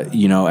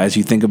as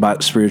you think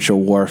about spiritual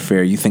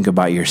warfare, you think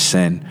about your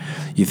sin,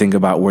 you think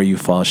about where you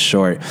fall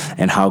short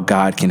and how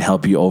God can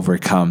help you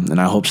overcome. And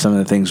I hope some of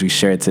the things we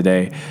shared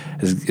today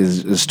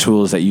is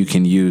tools that you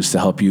can use to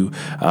help you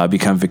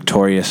become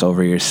victorious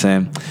over your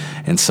sin.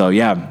 And so,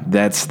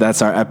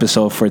 that's our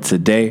episode for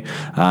today.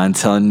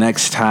 Until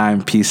next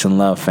time, peace and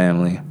love,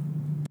 family.